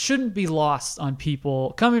shouldn't be lost on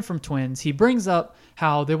people coming from twins. He brings up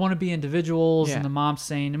how they want to be individuals, and the mom's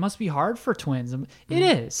saying it must be hard for twins. It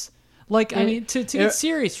is. Like, I mean, to get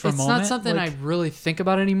serious for a moment. It's not something I really think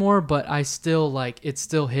about anymore, but I still, it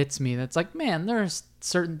still hits me. That's like, man, there's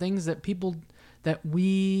certain things that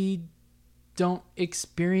we don't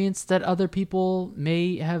experience that other people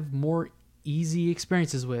may have more easy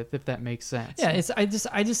experiences with, if that makes sense. Yeah, I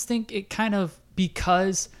just think it kind of,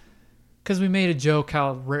 because we made a joke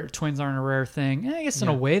how twins aren't a rare thing. And I guess in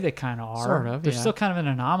a way they kind of are. Sort of, They're still kind of an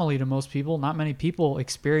anomaly to most people. Not many people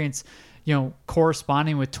experience,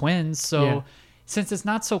 corresponding with twins. So since it's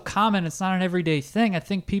not so common, it's not an everyday thing, I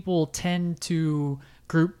think people tend to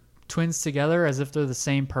group twins together as if they're the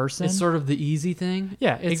same person. It's sort of the easy thing.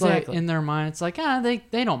 Yeah, it's exactly. Like in their mind, it's like,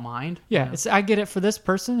 they don't mind. Yeah, I get it for this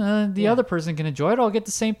person, and the other person can enjoy it. I'll get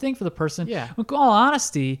the same thing for the person. Yeah. With all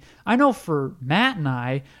honesty, I know for Matt and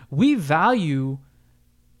I, we value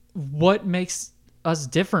what makes us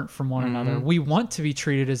different from one another. We want to be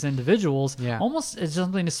treated as individuals, almost as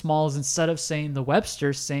something as small as, instead of saying the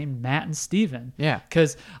Websters, saying Matt and Steven. Yeah.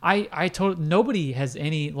 Because nobody has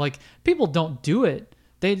any, people don't do it.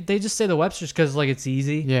 They just say the Websters because it's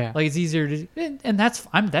easy. Yeah. It's easier to, and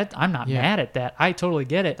I'm not mad at that. I totally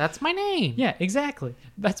get it. That's my name. Yeah, exactly.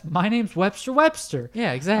 My name's Webster.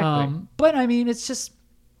 Yeah, exactly. But I mean, it's just,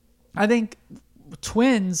 I think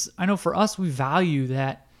twins, I know for us, we value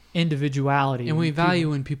that individuality. And we value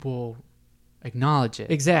when people acknowledge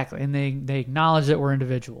it. Exactly. And they acknowledge that we're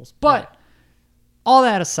individuals. But all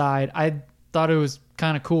that aside, I thought it was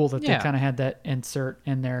kind of cool that they kind of had that insert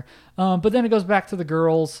in there. But then it goes back to the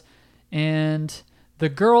girls, and the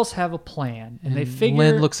girls have a plan, and they figure.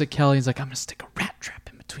 Lynn looks at Kelly and is like, I'm going to stick a rat trap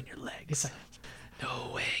in between your legs. It's like,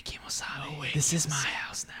 no way, Kimosabe. No way, this is my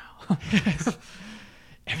house now.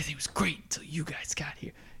 Everything was great until you guys got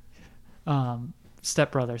here.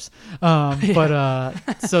 Step Brothers.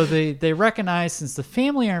 So they recognize, since the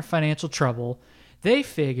family are in financial trouble,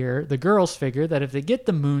 the girls figure that if they get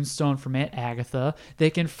the Moonstone from Aunt Agatha,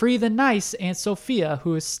 they can free the nice Aunt Sophia,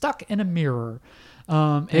 who is stuck in a mirror.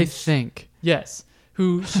 They think. Yes.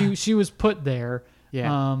 Who she was put there.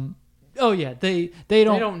 Yeah. They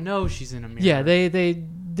don't know she's in a mirror. Yeah,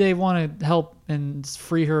 they want to help and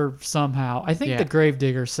free her somehow. I think the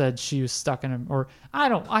gravedigger said she was stuck in a, or I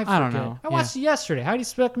don't know. I watched it yesterday. How do you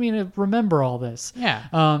expect me to remember all this? Yeah.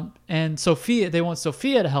 And they want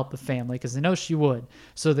Sophia to help the family because they know she would.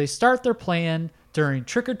 So they start their plan during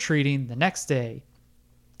trick-or-treating the next day.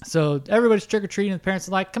 So everybody's trick-or-treating. The parents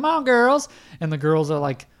are like, come on, girls. And the girls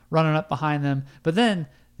are running up behind them. But then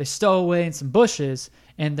they stow away in some bushes,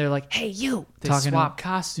 and they're like, hey, you. They swap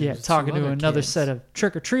costumes. Yeah, talking to another kids. set of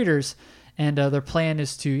trick-or-treaters. And their plan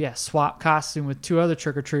is to, swap costume with two other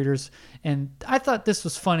trick-or-treaters. And I thought this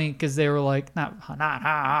was funny because they were like, not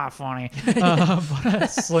funny, but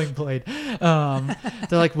Sling Blade. They're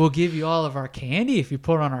like, we'll give you all of our candy if you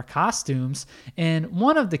put on our costumes. And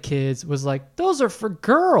one of the kids was like, those are for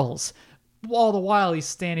girls. All the while he's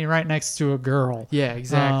standing right next to a girl. Yeah,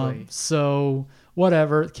 exactly. So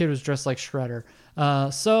whatever. The kid was dressed like Shredder.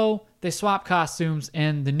 So they swap costumes,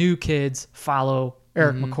 and the new kids follow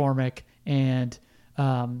Eric McCormick and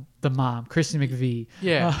the mom, Christy McVie.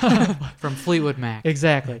 Yeah, from Fleetwood Mac.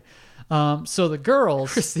 Exactly. So the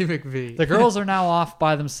girls, Christy McVie. the girls are now off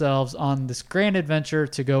by themselves on this grand adventure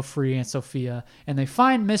to go free Aunt Sophia, and they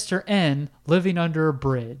find Mr. N living under a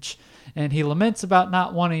bridge, and he laments about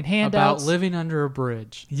not wanting handouts. About living under a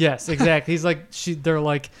bridge. Yes, exactly. He's like, they're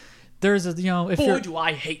like, there's a, if Boy, you're, do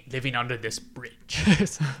I hate living under this bridge.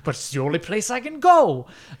 but it's the only place I can go.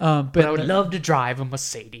 But I would love to drive a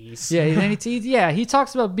Mercedes. Yeah, and he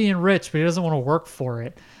talks about being rich, but he doesn't want to work for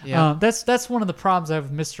it. Yeah. That's one of the problems I have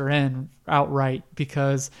with Mr. N outright,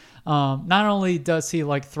 because not only does he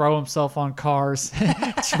throw himself on cars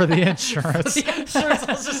for the insurance. I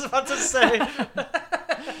was just about to say.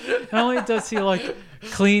 Not only does he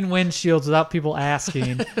clean windshields without people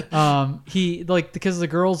asking, he because the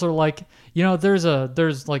girls are like, there's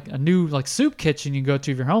a new soup kitchen you can go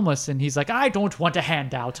to if you're homeless, and he's like, I don't want a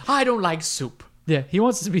handout. I don't like soup. Yeah, he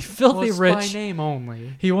wants to be filthy rich. By name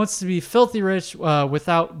only. He wants to be filthy rich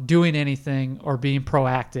without doing anything or being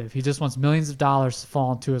proactive. He just wants millions of dollars to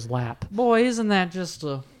fall into his lap. Boy, isn't that just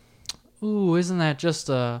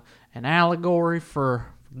an allegory for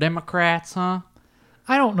Democrats, huh?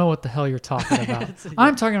 I don't know what the hell you're talking about.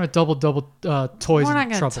 I'm talking about Double Toys We're not and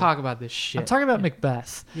gonna Trouble. talk about this shit. I'm talking about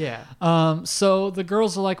Macbeth. Yeah. So the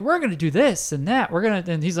girls are like, we're gonna do this and that.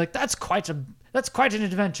 And he's like, that's quite an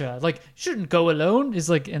adventure. Like, shouldn't go alone. He's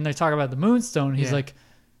like, and they talk about the Moonstone. He's Yeah. like,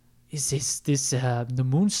 is this the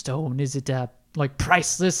Moonstone? Is it like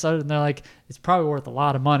priceless? And they're like, it's probably worth a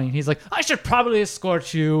lot of money. And he's like, I should probably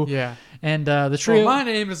escort you. Yeah. And the trio. Well, my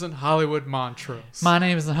name isn't Hollywood Montrose. My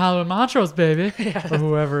name is Hollywood Montrose, baby. Or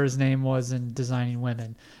whoever his name was in Designing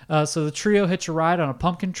Women. So the trio hitch a ride on a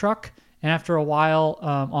pumpkin truck. And after a while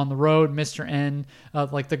on the road, Mr. N,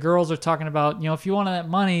 like the girls are talking about, if you want that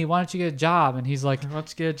money, why don't you get a job? And he's like, Why don't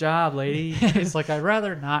you get a job, lady? he's like, I'd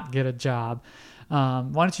rather not get a job. Why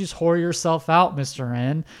don't you just whore yourself out, Mr.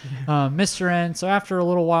 N? Mr. N. So after a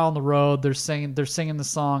little while on the road, they're singing the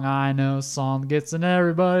song "I Know," song that gets on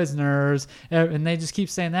everybody's nerves, and they just keep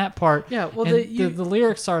saying that part. Yeah, well, and the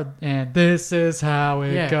lyrics are, and this is how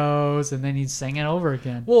it Yeah. goes, and then he's singing over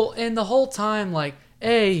again. Well, and the whole time, like,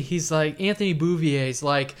 he's like, Anthony Bouvier's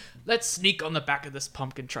like, let's sneak on the back of this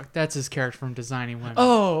pumpkin truck. That's his character from Designing Women.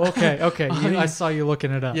 Oh, okay. I saw you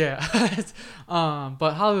looking it up. Yeah.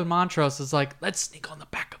 But Hollywood Montrose is like, let's sneak on the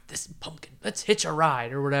back of this pumpkin. Let's hitch a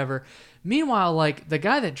ride or whatever. Meanwhile, like, the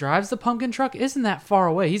guy that drives the pumpkin truck isn't that far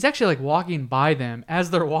away. He's actually, like, walking by them as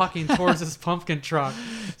they're walking towards this pumpkin truck.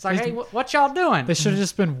 It's like, hey, what y'all doing? They should have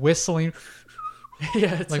just been whistling.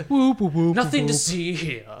 Yeah, it's Like whoop whoop whoop. nothing to whoop. see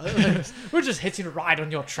here. We're just hitching a ride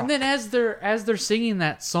on your truck. And then as they're singing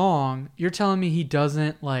that song, you're telling me he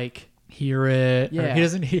doesn't, like, hear it. Yeah.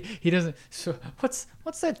 He doesn't. So what's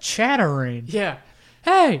that chattering? yeah,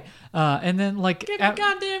 Hey. And then like get a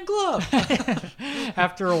goddamn glove.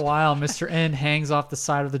 after a while, Mr. N hangs off the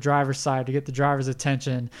side of the driver's side to get the driver's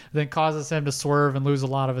attention, then causes him to swerve and lose a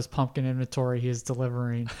lot of his pumpkin inventory he is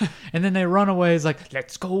delivering. And then they run away. He's like,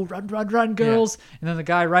 let's go, run, girls. And then the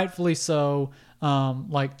guy, rightfully so,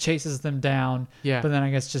 like chases them down. Yeah. But then I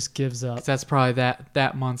guess just gives up. That's probably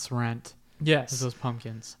that month's rent. Yes. Is those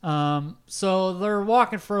pumpkins. So they're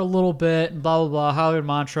walking for a little bit and blah, blah, blah. Hollywood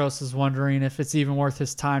Montrose is wondering if it's even worth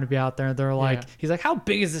his time to be out there. They're like, Yeah. he's like, how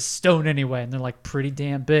big is this stone anyway? And they're like, pretty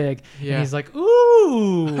damn big. Yeah. And he's like,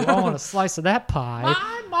 ooh, I want a slice of that pie.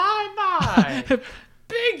 My.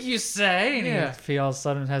 Big, you say? And Yeah. he all of a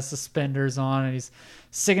sudden has suspenders on and he's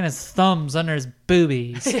sticking his thumbs under his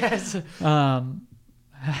boobies. Yes.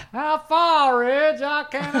 How far, Ridge? I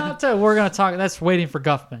cannot tell. We're going to talk. That's waiting for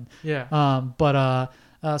Guffman. Yeah.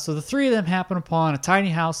 So the three of them happen upon a tiny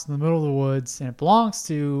house in the middle of the woods, and it belongs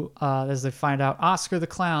to, as they find out, Oscar the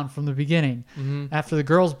Clown from the beginning. Mm-hmm. After the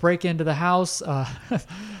girls break into the house,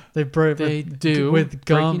 they do, with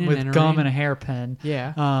gum breaking and with entering. gum and a hairpin.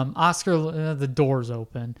 Yeah. Oscar, the door's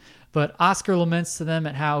open, but Oscar laments to them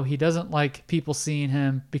at how he doesn't like people seeing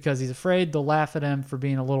him because he's afraid they'll laugh at him for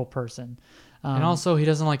being a little person. And also, he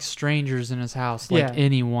doesn't like strangers in his house like Yeah.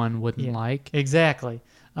 anyone wouldn't Yeah, like. exactly.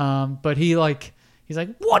 But he's like,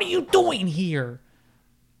 what are you doing here?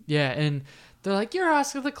 Yeah, and they're like, you're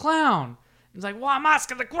Oscar the Clown. He's like, well, I'm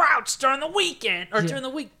Oscar the Grouch during the weekend. Or during the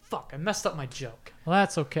week. Fuck, I messed up my joke. Well,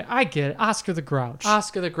 that's okay. I get it. Oscar the Grouch.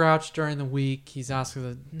 Oscar the Grouch during the week. He's Oscar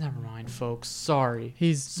the... Never mind, folks. Sorry.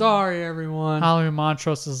 He's Sorry, everyone. Hollywood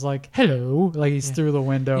Montrose is like, hello, like he's through the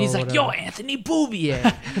window. He's or like, whatever. yo, Anthony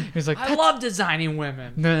Bouvier. He's like, I love designing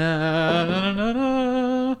women. na, na,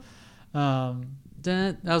 na, na.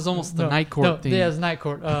 That was almost the No, Night Court no, theme. Yeah, it's Night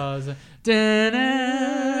Court. It's like,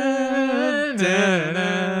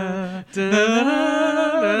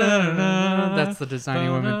 That's the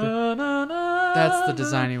designing women theme. That's the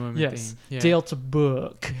designing women Yes, theme. Yeah. Delta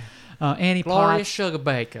Book. Annie Gloria Potts.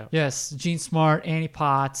 Sugarbaker. Yes, Gene Smart, Annie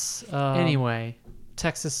Potts. Anyway,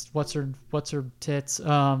 Texas, what's her tits?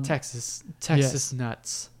 Texas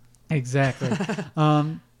nuts. Exactly.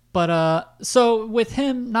 So with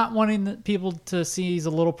him not wanting people to see he's a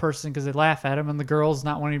little person because they laugh at him, and the girls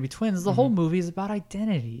not wanting to be twins, the whole movie is about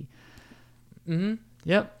identity. Mm-hmm.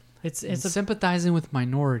 Yep. It's Sympathizing with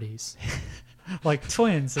minorities. like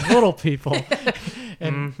twins and little people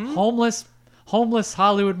and homeless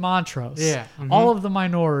Hollywood Montrose. Yeah. All of the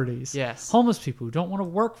minorities. Yes. Homeless people who don't want to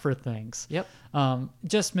work for things. Yep.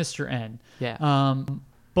 Just Mr. N. Yeah.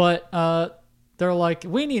 But they're like,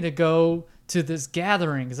 we need to go to this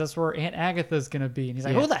gathering because that's where Aunt Agatha's going to be. And he's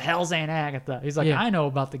like, Yeah. who the hell's Aunt Agatha? He's like, Yeah. I know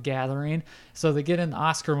about the gathering. So they get in the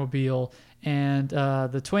Oscar mobile, and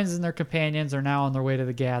the twins and their companions are now on their way to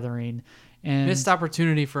the gathering. And Missed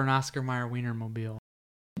opportunity for an Oscar Mayer Wienermobile.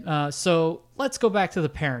 So let's go back to the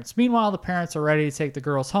parents. Meanwhile, the parents are ready to take the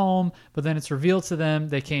girls home, but then it's revealed to them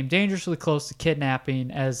they came dangerously close to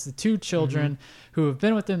kidnapping as the two children who have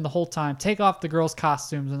been with them the whole time take off the girls'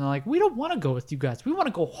 costumes and they're like, "We don't want to go with you guys. We want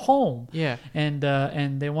to go home." Yeah. And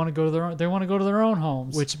they want to go to their own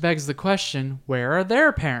homes. Which begs the question, where are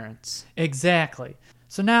their parents? Exactly.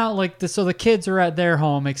 So now, so the kids are at their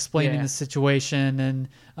home explaining Yeah. the situation, and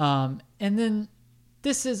then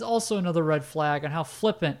this is also another red flag on how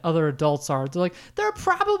flippant other adults are. They're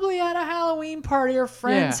probably at a Halloween party or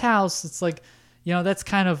friend's house. It's like, that's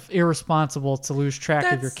kind of irresponsible to lose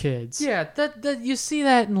track of your kids. Yeah, that you see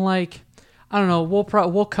that in I don't know.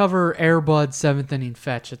 We'll cover Air Bud 7th Inning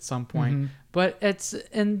Fetch at some point. But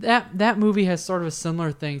that movie has sort of a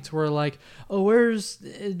similar thing to where where's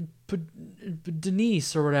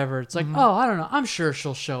Denise or whatever. It's like, oh, I don't know. I'm sure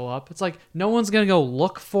she'll show up. It's like no one's gonna go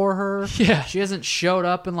look for her. Yeah, she hasn't showed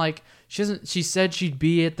up and she said she'd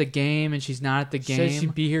be at the game and she's not at the game. She said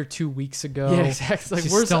she'd be here 2 weeks ago. Yeah, exactly.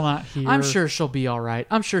 She's still not here. I'm sure she'll be all right.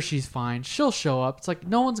 I'm sure she's fine. She'll show up. It's like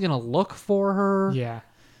no one's gonna look for her. Yeah.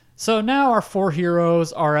 So now our 4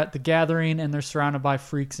 heroes are at the gathering and they're surrounded by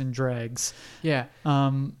freaks and dregs. Yeah.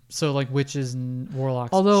 So witches and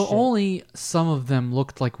warlocks. Although and shit. only some of them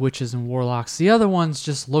looked like witches and warlocks. The other ones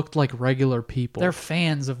just looked like regular people. They're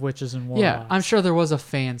fans of witches and warlocks. Yeah, I'm sure there was a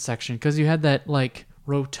fan section because you had that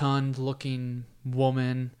rotund looking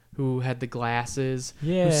woman who had the glasses.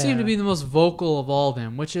 Yeah. Who seemed to be the most vocal of all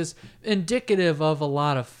them, which is indicative of a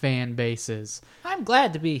lot of fan bases. I'm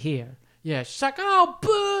glad to be here. Yeah, she's like, "Oh,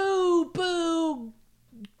 boo, boo,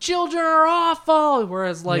 children are awful."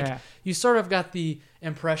 Whereas, you sort of got the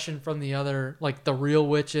impression from the other, the real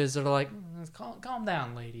witches that are like, calm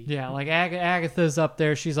down, lady. Yeah, Agatha's up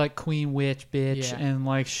there. She's like queen witch bitch. Yeah.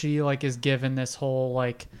 And she is given this whole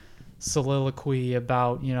soliloquy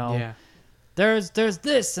about, there's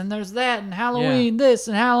this and there's that and Halloween this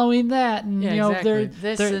and Halloween that. And, exactly.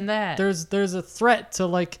 This and that. There's a threat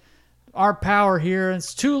to our power here, and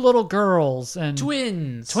it's 2 little girls and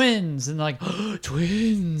Twins and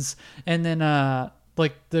twins, and then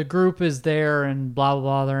the group is there and blah blah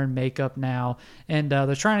blah. They're in makeup now, and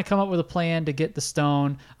they're trying to come up with a plan to get the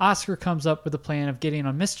stone. Oscar comes up with a plan of getting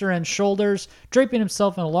on Mr. N's shoulders, draping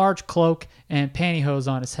himself in a large cloak and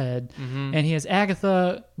pantyhose on his head, and he has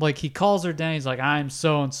Agatha he calls her down. He's like, "I'm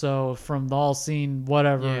so and so from the all seen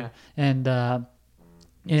whatever," and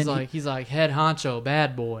he's like head honcho,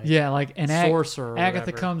 bad boy. Yeah, and sorcerer.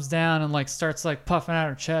 Agatha comes down and starts puffing out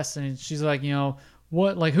her chest, and she's like,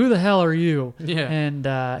 what? Who the hell are you? Yeah. And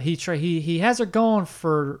he has her going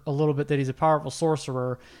for a little bit that he's a powerful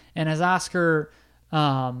sorcerer, and as Oscar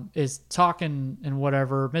is talking and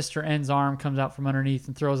whatever, Mr. N's arm comes out from underneath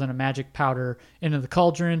and throws in a magic powder into the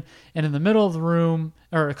cauldron, and in the middle of the room,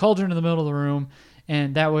 or a cauldron in the middle of the room,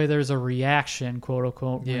 and that way there's a reaction, quote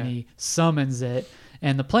unquote, when he summons it.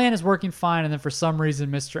 And the plan is working fine, and then for some reason,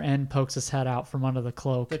 Mr. N pokes his head out from under the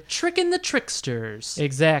cloak. The trick and the tricksters.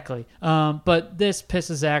 Exactly. But this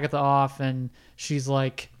pisses Agatha off, and she's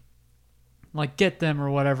like, get them or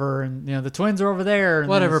whatever. And, the twins are over there. And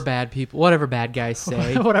whatever bad guys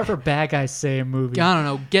say. Whatever bad guys say in movies. I don't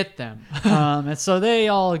know. Get them. And so they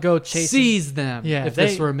all go chasing. Seize them. Yeah, if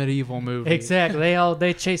this were a medieval movie. Exactly.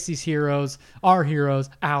 They chase these heroes. Our heroes.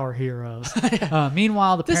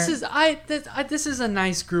 Meanwhile, this is a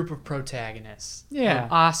nice group of protagonists. Yeah.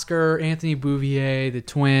 Oscar, Anthony Bouvier, the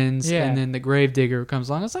twins, and then the Gravedigger comes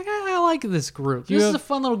along. It's like, I like this group. This is a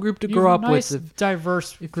fun little group to grow up with.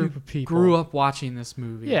 Diverse group of people. Grew up watching this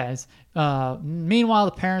movie. Yes. Meanwhile,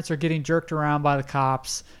 the parents are getting jerked around by the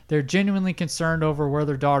cops. They're genuinely concerned over where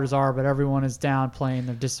their daughters are, but everyone is downplaying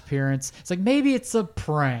their disappearance. It's like, maybe it's a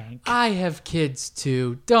prank. I have kids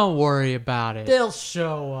too. Don't worry about it. They'll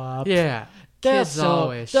show up. Yeah. They'll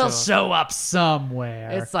show up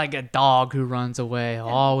somewhere. It's like a dog who runs away. He'll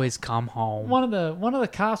always come home. One of the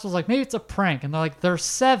cops was like, maybe it's a prank, and they're like, they're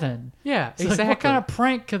 7. Yeah, It's exactly. like, what kind of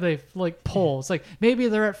prank could they pull? It's like, maybe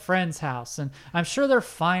they're at friend's house, and I'm sure they're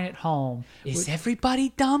fine at home. Is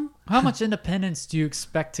everybody dumb? How much independence do you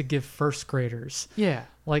expect to give first graders? Yeah.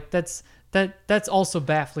 That's also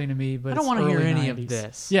baffling to me. But I don't want to hear any any of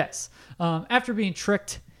this. Yes. After being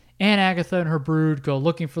tricked, Aunt Agatha and her brood go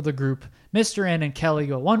looking for the group. Mr. N and Kelly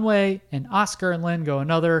go one way, and Oscar and Lynn go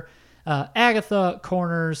another. Agatha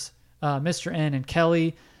corners Mr. N and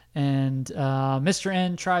Kelly, and Mr.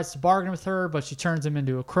 N tries to bargain with her, but she turns him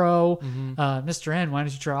into a crow. Mr. N, why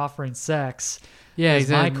don't you try offering sex? Yeah, is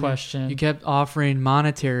my question. You kept offering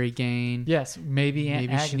monetary gain. Yes, maybe Aunt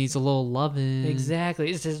Maybe Agatha. she needs a little loving. Exactly.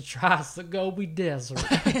 It's just tries to go be desert.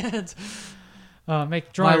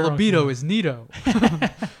 Make My libido is neato.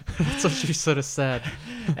 That's what she should have said.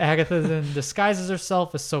 Agatha then disguises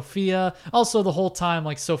herself as Sophia. Also, the whole time,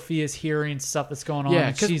 like, Sophia's hearing stuff that's going on. Yeah,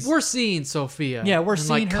 and because we're seeing Sophia. yeah, we're in,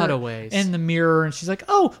 seeing like, her cutaways in the mirror, and she's like,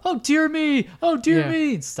 oh dear me,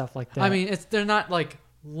 and stuff like that. I mean, they're not like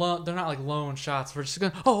lone shots. We're just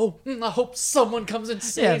going, I hope someone comes and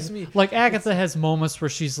saves me. Like Agatha has moments where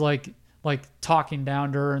she's like talking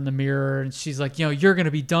down to her in the mirror, and she's like, you're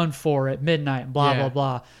gonna be done for at midnight, and blah blah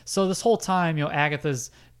blah. So this whole time,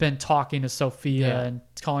 Agatha's been talking to Sophia and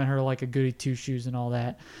calling her like a goody two shoes and all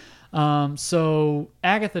that. So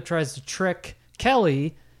Agatha tries to trick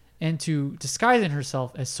Kelly into disguising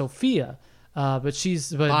herself as Sophia, but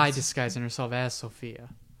by disguising herself as Sophia.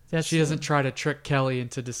 She doesn't try to trick Kelly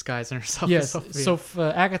into disguising herself as Sophia. So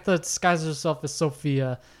Agatha disguises herself as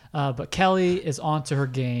Sophia, but Kelly is onto her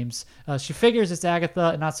games. She figures it's Agatha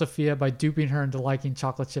and not Sophia by duping her into liking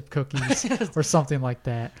chocolate chip cookies or something like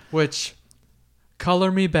that. Which,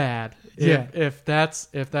 color me bad. Yeah. If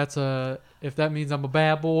that means I'm a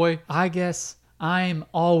bad boy. I guess I'm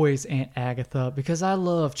always Aunt Agatha because I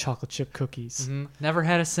love chocolate chip cookies. Mm-hmm. Never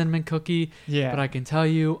had a cinnamon cookie. Yeah. But I can tell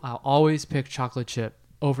you, I'll always pick chocolate chip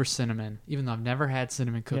over cinnamon, even though I've never had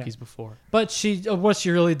cinnamon cookies before. But what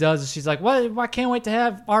she really does is she's like, "What? I can't wait to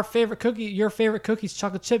have our favorite cookie, your favorite cookies,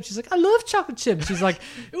 chocolate chip." She's like, "I love chocolate chip." And she's like,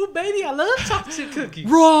 Ooh, baby, I love chocolate chip cookies.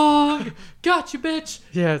 Wrong! Got you, bitch!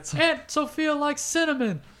 "Yeah, it's Aunt Sophia likes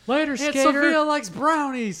cinnamon. later, Aunt skater." Sophia likes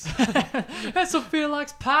brownies. Aunt Sophia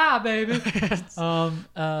likes pie, baby. Ooh,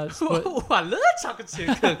 I love chocolate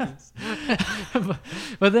chip cookies.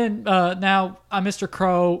 but then now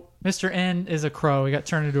Mr. N is a crow. He got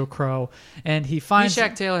turned into a crow, and he finds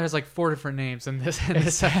Meshack Taylor has like 4 different names in this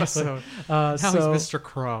episode. Now Now he's Mr.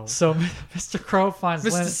 Crow. So Mr. Crow finds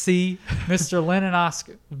Mr. C. Mr. Lynn and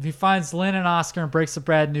Oscar. He finds Lynn and Oscar and breaks the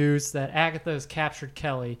bad news that Agatha has captured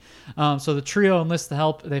Kelly. So the trio enlists the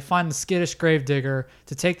help. They find the skittish gravedigger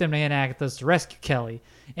to take them to Aunt Agatha's to rescue Kelly.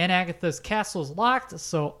 Aunt Agatha's castle is locked,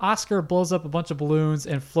 so Oscar blows up a bunch of balloons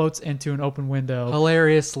and floats into an open window.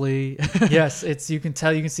 Hilariously. Yes, you can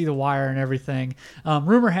see the wire and everything.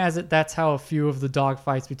 Rumor has it that's how a few of the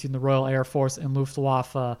dogfights between the Royal Air Force and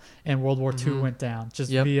Luftwaffe in World War II went down.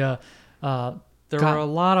 Just via. There were a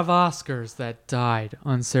lot of Oscars that died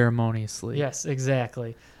unceremoniously. Yes,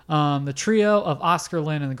 exactly. The trio of Oscar,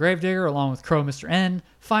 Lynn, and the Gravedigger, along with Crow Mr. N,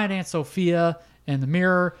 find Aunt Sophia in the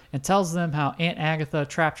mirror and tells them how Aunt Agatha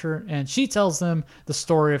trapped her, and she tells them the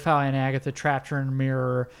story of how Aunt Agatha trapped her in the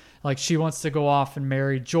mirror. Like, she wants to go off and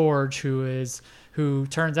marry George, who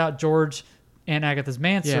turns out George, Aunt Agatha's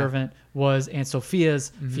manservant, was Aunt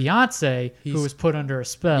Sophia's fiance, who was put under a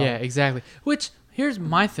spell. Yeah, exactly. Which, here's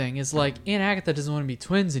my thing, is like, Aunt Agatha doesn't want to be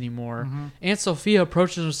twins anymore. Aunt Sophia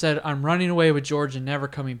approaches her and said, "I'm running away with George and never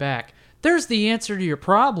coming back." There's the answer to your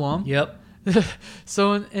problem. Yep.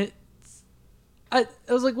 So I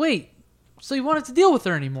was like, wait, so you wanted to deal with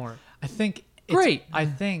her anymore? I think Great. I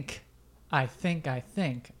think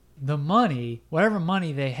the money, whatever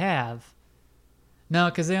money they have. No,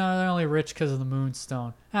 because they're only rich because of the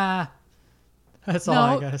Moonstone. That's all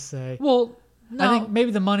I gotta say. Well, no, I think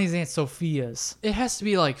maybe the money's Aunt Sophia's. it has to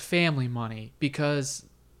be like family money because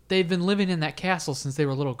they've been living in that castle since they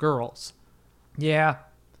were little girls. Yeah,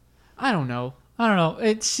 I don't know.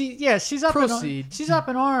 She's up. Proceed. She's up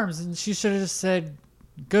in arms, and she should have just said,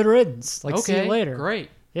 "Good riddance." Like, see you later. Great.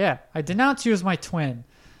 Yeah, I denounce you as my twin.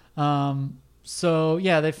 So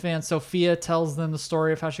yeah, they found Sophia tells them the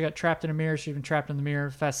story of how she got trapped in a mirror. She'd been trapped in the mirror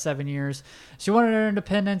for the past 7 years. She wanted her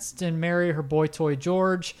independence and marry her boy toy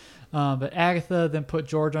George, but Agatha then put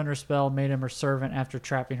George under spell, made him her servant after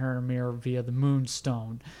trapping her in a mirror via the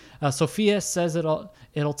Moonstone. Sophia says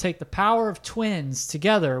it'll take the power of twins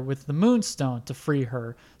together with the Moonstone to free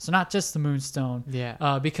her. So not just the Moonstone.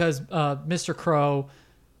 Yeah. Because Mr. Crow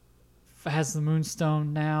has the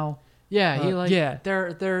Moonstone now. Yeah,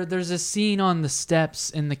 there's a scene on the steps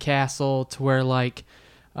in the castle to where like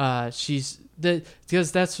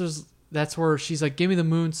because that's where she's like, "Give me the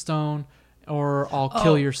Moonstone or I'll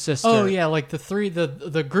kill your sister." Oh yeah, like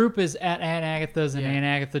the group is at Aunt Agatha's, and Aunt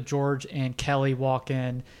Agatha, George, and Kelly walk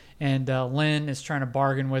in, and Lynn is trying to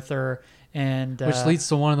bargain with her, and which leads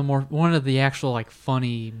to one of the actual like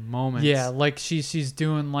funny moments. Yeah, like she's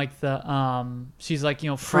doing like the she's like,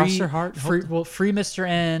 free Cross your heart, free Mr.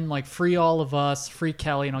 N, like free all of us, free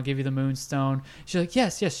Kelly, and I'll give you the Moonstone. She's like,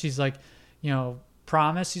 yes. She's like,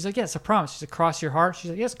 promise. She's like, yes, I promise. She's like, cross your heart.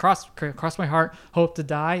 She's like, yes, cross my heart. Hope to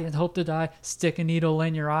die. Stick a needle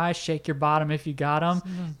in your eye. Shake your bottom if you got 'em.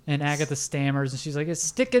 And Agatha stammers, and she's like,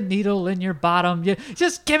 stick a needle in your bottom. Yeah,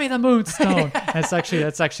 just give me the Moonstone. that's actually.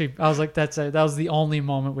 I was like, that was the only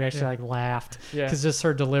moment we actually like laughed, because just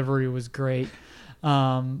her delivery was great.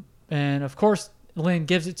 And of course, Lynn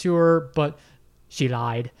gives it to her, but she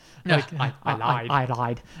lied. Like, I lied. I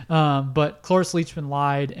lied. But Cloris Leachman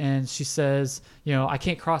lied, and she says, I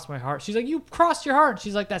can't cross my heart. She's like, you crossed your heart.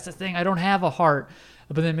 She's like, that's the thing. I don't have a heart.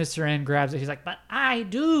 But then Mr. N grabs it. He's like, but I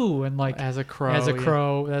do. And like As a crow.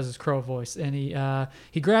 That's his crow voice. And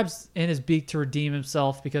he grabs in his beak to redeem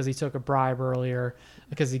himself because he took a bribe earlier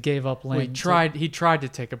because he gave up Lynn. Well, he tried to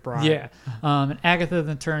take a bribe. Yeah. And Agatha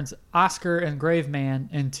then turns Oscar and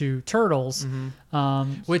Graveman into turtles.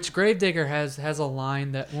 Which Gravedigger has a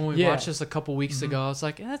line that when we Yeah. watched this a couple weeks ago, I was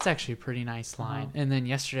like, that's actually a pretty nice line. And then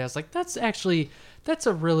yesterday I was like, that's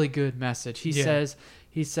a really good message.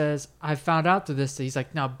 He says, I found out through this that he's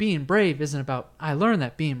like, now I learned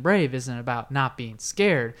that being brave isn't about not being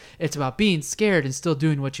scared. It's about being scared and still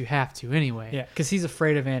doing what you have to anyway. Yeah, because he's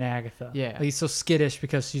afraid of Aunt Agatha. Yeah. Like, he's so skittish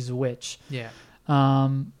because she's a witch. Yeah.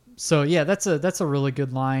 So yeah, that's a really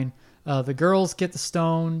good line. The girls get the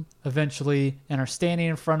stone eventually and are standing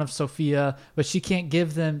in front of Sophia, but she can't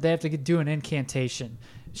give them. They have to do an incantation.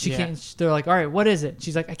 She can't. They're like, all right, what is it?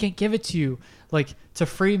 She's like, I can't give it to you. Like, to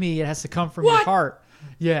free me, it has to come from your heart.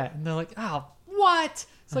 Yeah, and they're like, oh, what?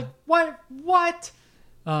 It's like, what?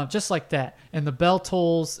 Just like that. And the bell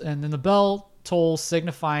tolls, and then the bell tolls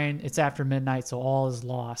signifying it's after midnight, so all is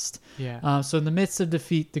lost. Yeah. So in the midst of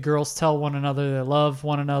defeat, the girls tell one another they love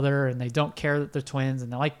one another, and they don't care that they're twins,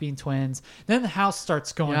 and they like being twins. Then the house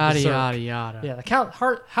starts going berserk. Yada, yada. Yeah,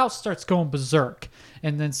 the house starts going berserk.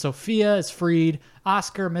 And then Sophia is freed.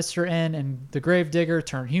 Oscar, Mr. N, and the Gravedigger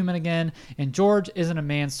turn human again. And George isn't a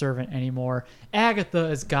manservant anymore. Agatha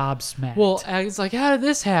is gobsmacked. Well, it's like, how did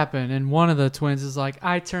this happen? And one of the twins is like,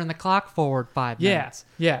 I turned the clock forward 5 minutes.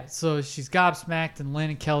 Yeah. So she's gobsmacked, and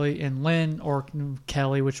Lynn or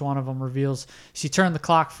Kelly, which one of them reveals, she turned the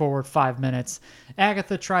clock forward 5 minutes.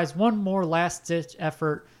 Agatha tries one more last-ditch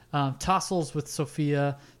effort, tussles with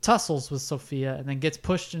Sophia, and then gets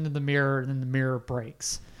pushed into the mirror, and then the mirror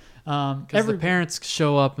breaks. Because the parents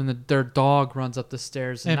show up and their dog runs up the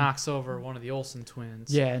stairs and knocks over one of the Olsen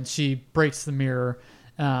twins. Yeah, and she breaks the mirror.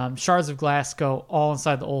 Shards of glass go all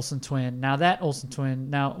inside the Olsen twin. Now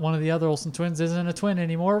one of the other Olsen twins isn't a twin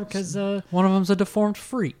anymore because one of them's a deformed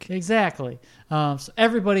freak. Exactly. So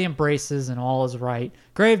everybody embraces and all is right.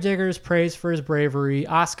 Gravedigger is praised for his bravery.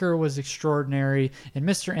 Oscar was extraordinary, and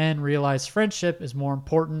Mr. N realized friendship is more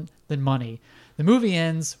important than money. The movie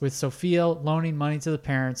ends with Sophia loaning money to the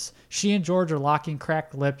parents. She and George are locking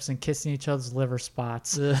cracked lips and kissing each other's liver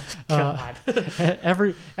spots. God.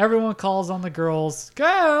 Everyone calls on the girls,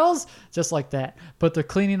 just like that. But they're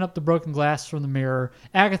cleaning up the broken glass from the mirror.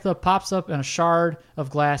 Agatha pops up in a shard of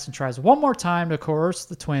glass and tries one more time to coerce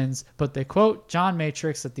the twins, but they quote John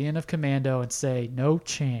Matrix at the end of Commando and say, no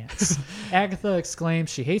chance. Agatha exclaims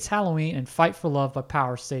she hates Halloween, and Fight for Love by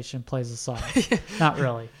Power Station plays a song. Not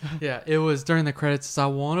really. Yeah, it was during the credits. I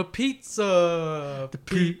want a pizza. The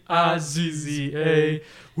Pizza.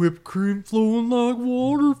 Whipped cream flowing like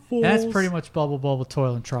waterfalls. That's pretty much Bubble Bubble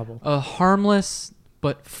Toil and Trouble. A harmless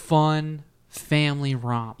but fun family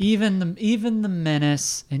romp. Even the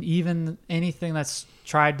menace and even anything that's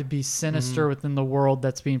tried to be sinister within the world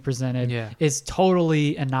that's being presented is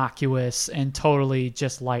totally innocuous and totally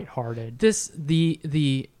just lighthearted.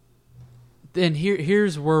 And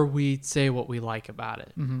here's where we say what we like about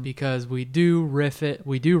it, because we do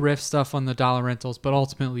riff stuff on the dollar rentals, but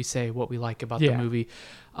ultimately we say what we like about the movie.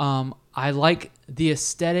 I like the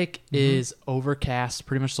aesthetic is overcast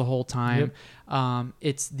pretty much the whole time.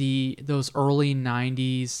 It's those early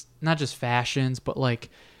 90s, not just fashions, but like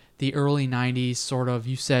the early 90s sort of,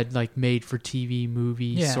 you said, like made for TV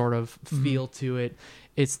movie sort of feel to it.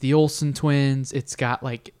 It's the Olsen twins. It's got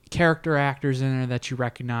like character actors in there that you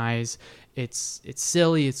recognize. It's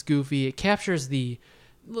silly, it's goofy. It captures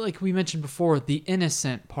like we mentioned before, the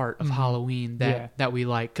innocent part of Halloween that we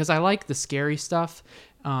like. Because I like the scary stuff.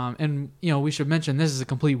 And, we should mention this is a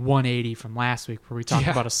complete 180 from last week where we talked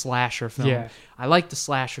about a slasher film. Yeah. I like the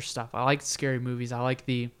slasher stuff. I like the scary movies. I like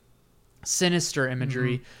the sinister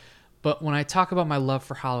imagery. But when I talk about my love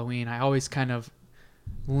for Halloween, I always kind of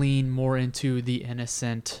lean more into the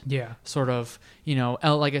innocent sort of,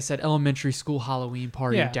 like I said, elementary school Halloween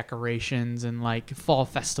party decorations and like fall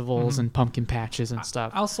festivals and pumpkin patches and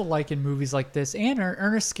stuff. I also like in movies like this, and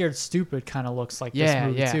Ernest Scared Stupid kind of looks like this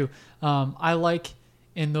movie too. I like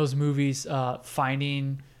in those movies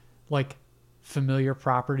finding like familiar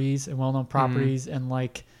properties and well-known properties and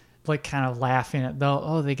like kind of laughing at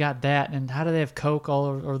they got that, and how do they have Coke all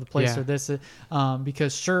over the place or this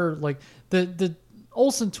because sure, like the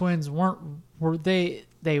Olsen twins were but then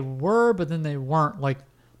they weren't like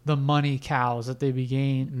the money cows that they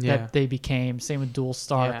became. Same with Dual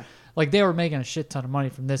Star. Like they were making a shit ton of money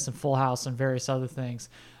from this and Full House and various other things.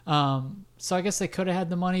 So I guess they could have had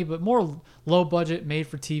the money, but more low budget, made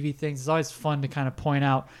for TV things. It's always fun to kind of point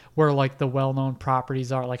out where like the well-known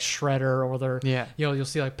properties are, like Shredder, or they're, you know, you'll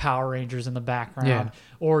see like Power Rangers in the background,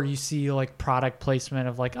 or you see like product placement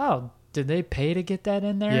of like, oh, did they pay to get that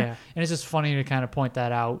in there? Yeah. And it's just funny to kind of point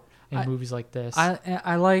that out in movies like this.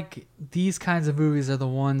 I like these kinds of movies are the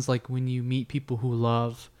ones like when you meet people who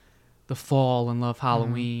love the fall and love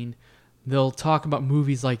Halloween. They'll talk about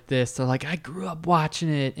movies like this. They're like, I grew up watching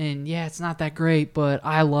it, and yeah, it's not that great, but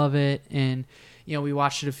I love it. And, you know, we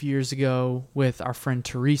watched it a few years ago with our friend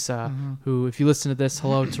Teresa, who, if you listen to this,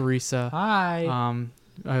 hello, Teresa. Hi.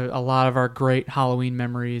 A lot of our great Halloween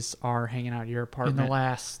memories are hanging out at your apartment. In the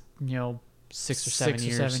last, you know, 6 or 7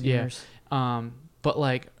 years. years. But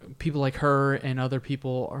like people like her and other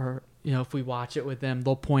people are, you know, if we watch it with them,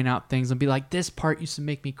 they'll point out things and be like, this part used to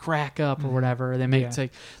make me crack up or whatever. They make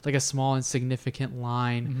take like a small insignificant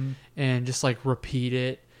line and just like repeat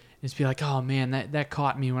it and just be like, oh man, that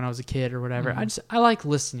caught me when I was a kid or whatever. I like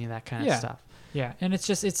listening to that kind of stuff. Yeah. And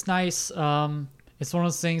it's nice. It's one of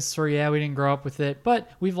those things where, we didn't grow up with it,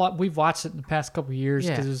 but we've watched it in the past couple of years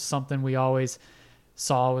because it was something we always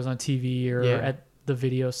saw was on TV or at the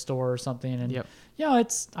video store or something. And, you know,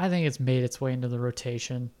 I think it's made its way into the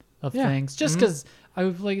rotation of things just because I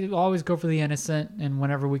would like always go for the innocent, and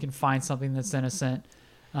whenever we can find something that's innocent,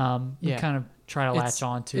 we kind of try to latch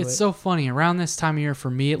on to it. It's so funny around this time of year,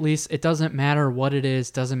 for me at least. It doesn't matter what it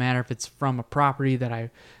is, doesn't matter if it's from a property that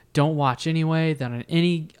I don't watch anyway, that in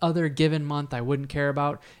any other given month I wouldn't care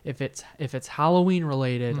about. If it's Halloween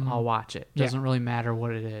related, I'll watch it. Doesn't really matter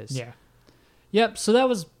what it is. Yep, so that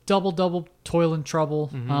was Double Toil and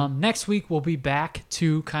Trouble. Next week we'll be back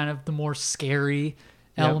to kind of the more scary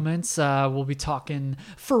elements. We'll be talking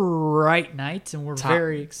Fright Night, and we're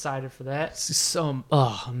very excited for that. So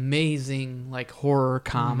amazing, like horror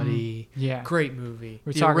comedy. Great movie.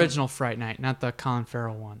 The original Fright Night, not the Colin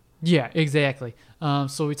Farrell one. Yeah, exactly.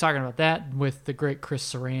 So we're talking about that with the great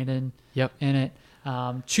Chris Sarandon in it.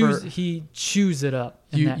 He chews it up.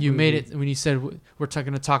 You made it when you said we're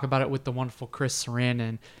going to talk about it with the wonderful Chris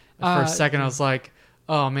Sarandon. For a second, I was like,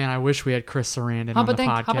 oh man, I wish we had Chris Sarandon on the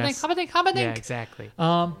podcast. Yeah, exactly.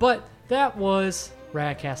 But that was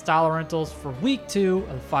Radkast Dollar Rentals for week 2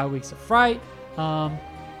 of the 5 Weeks of Fright.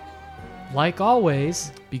 Like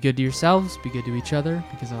always, be good to yourselves, be good to each other,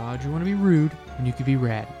 because why would you want to be rude when you could be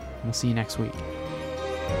rad? And we'll see you next week.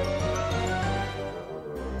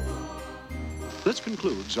 This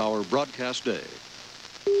concludes our broadcast day.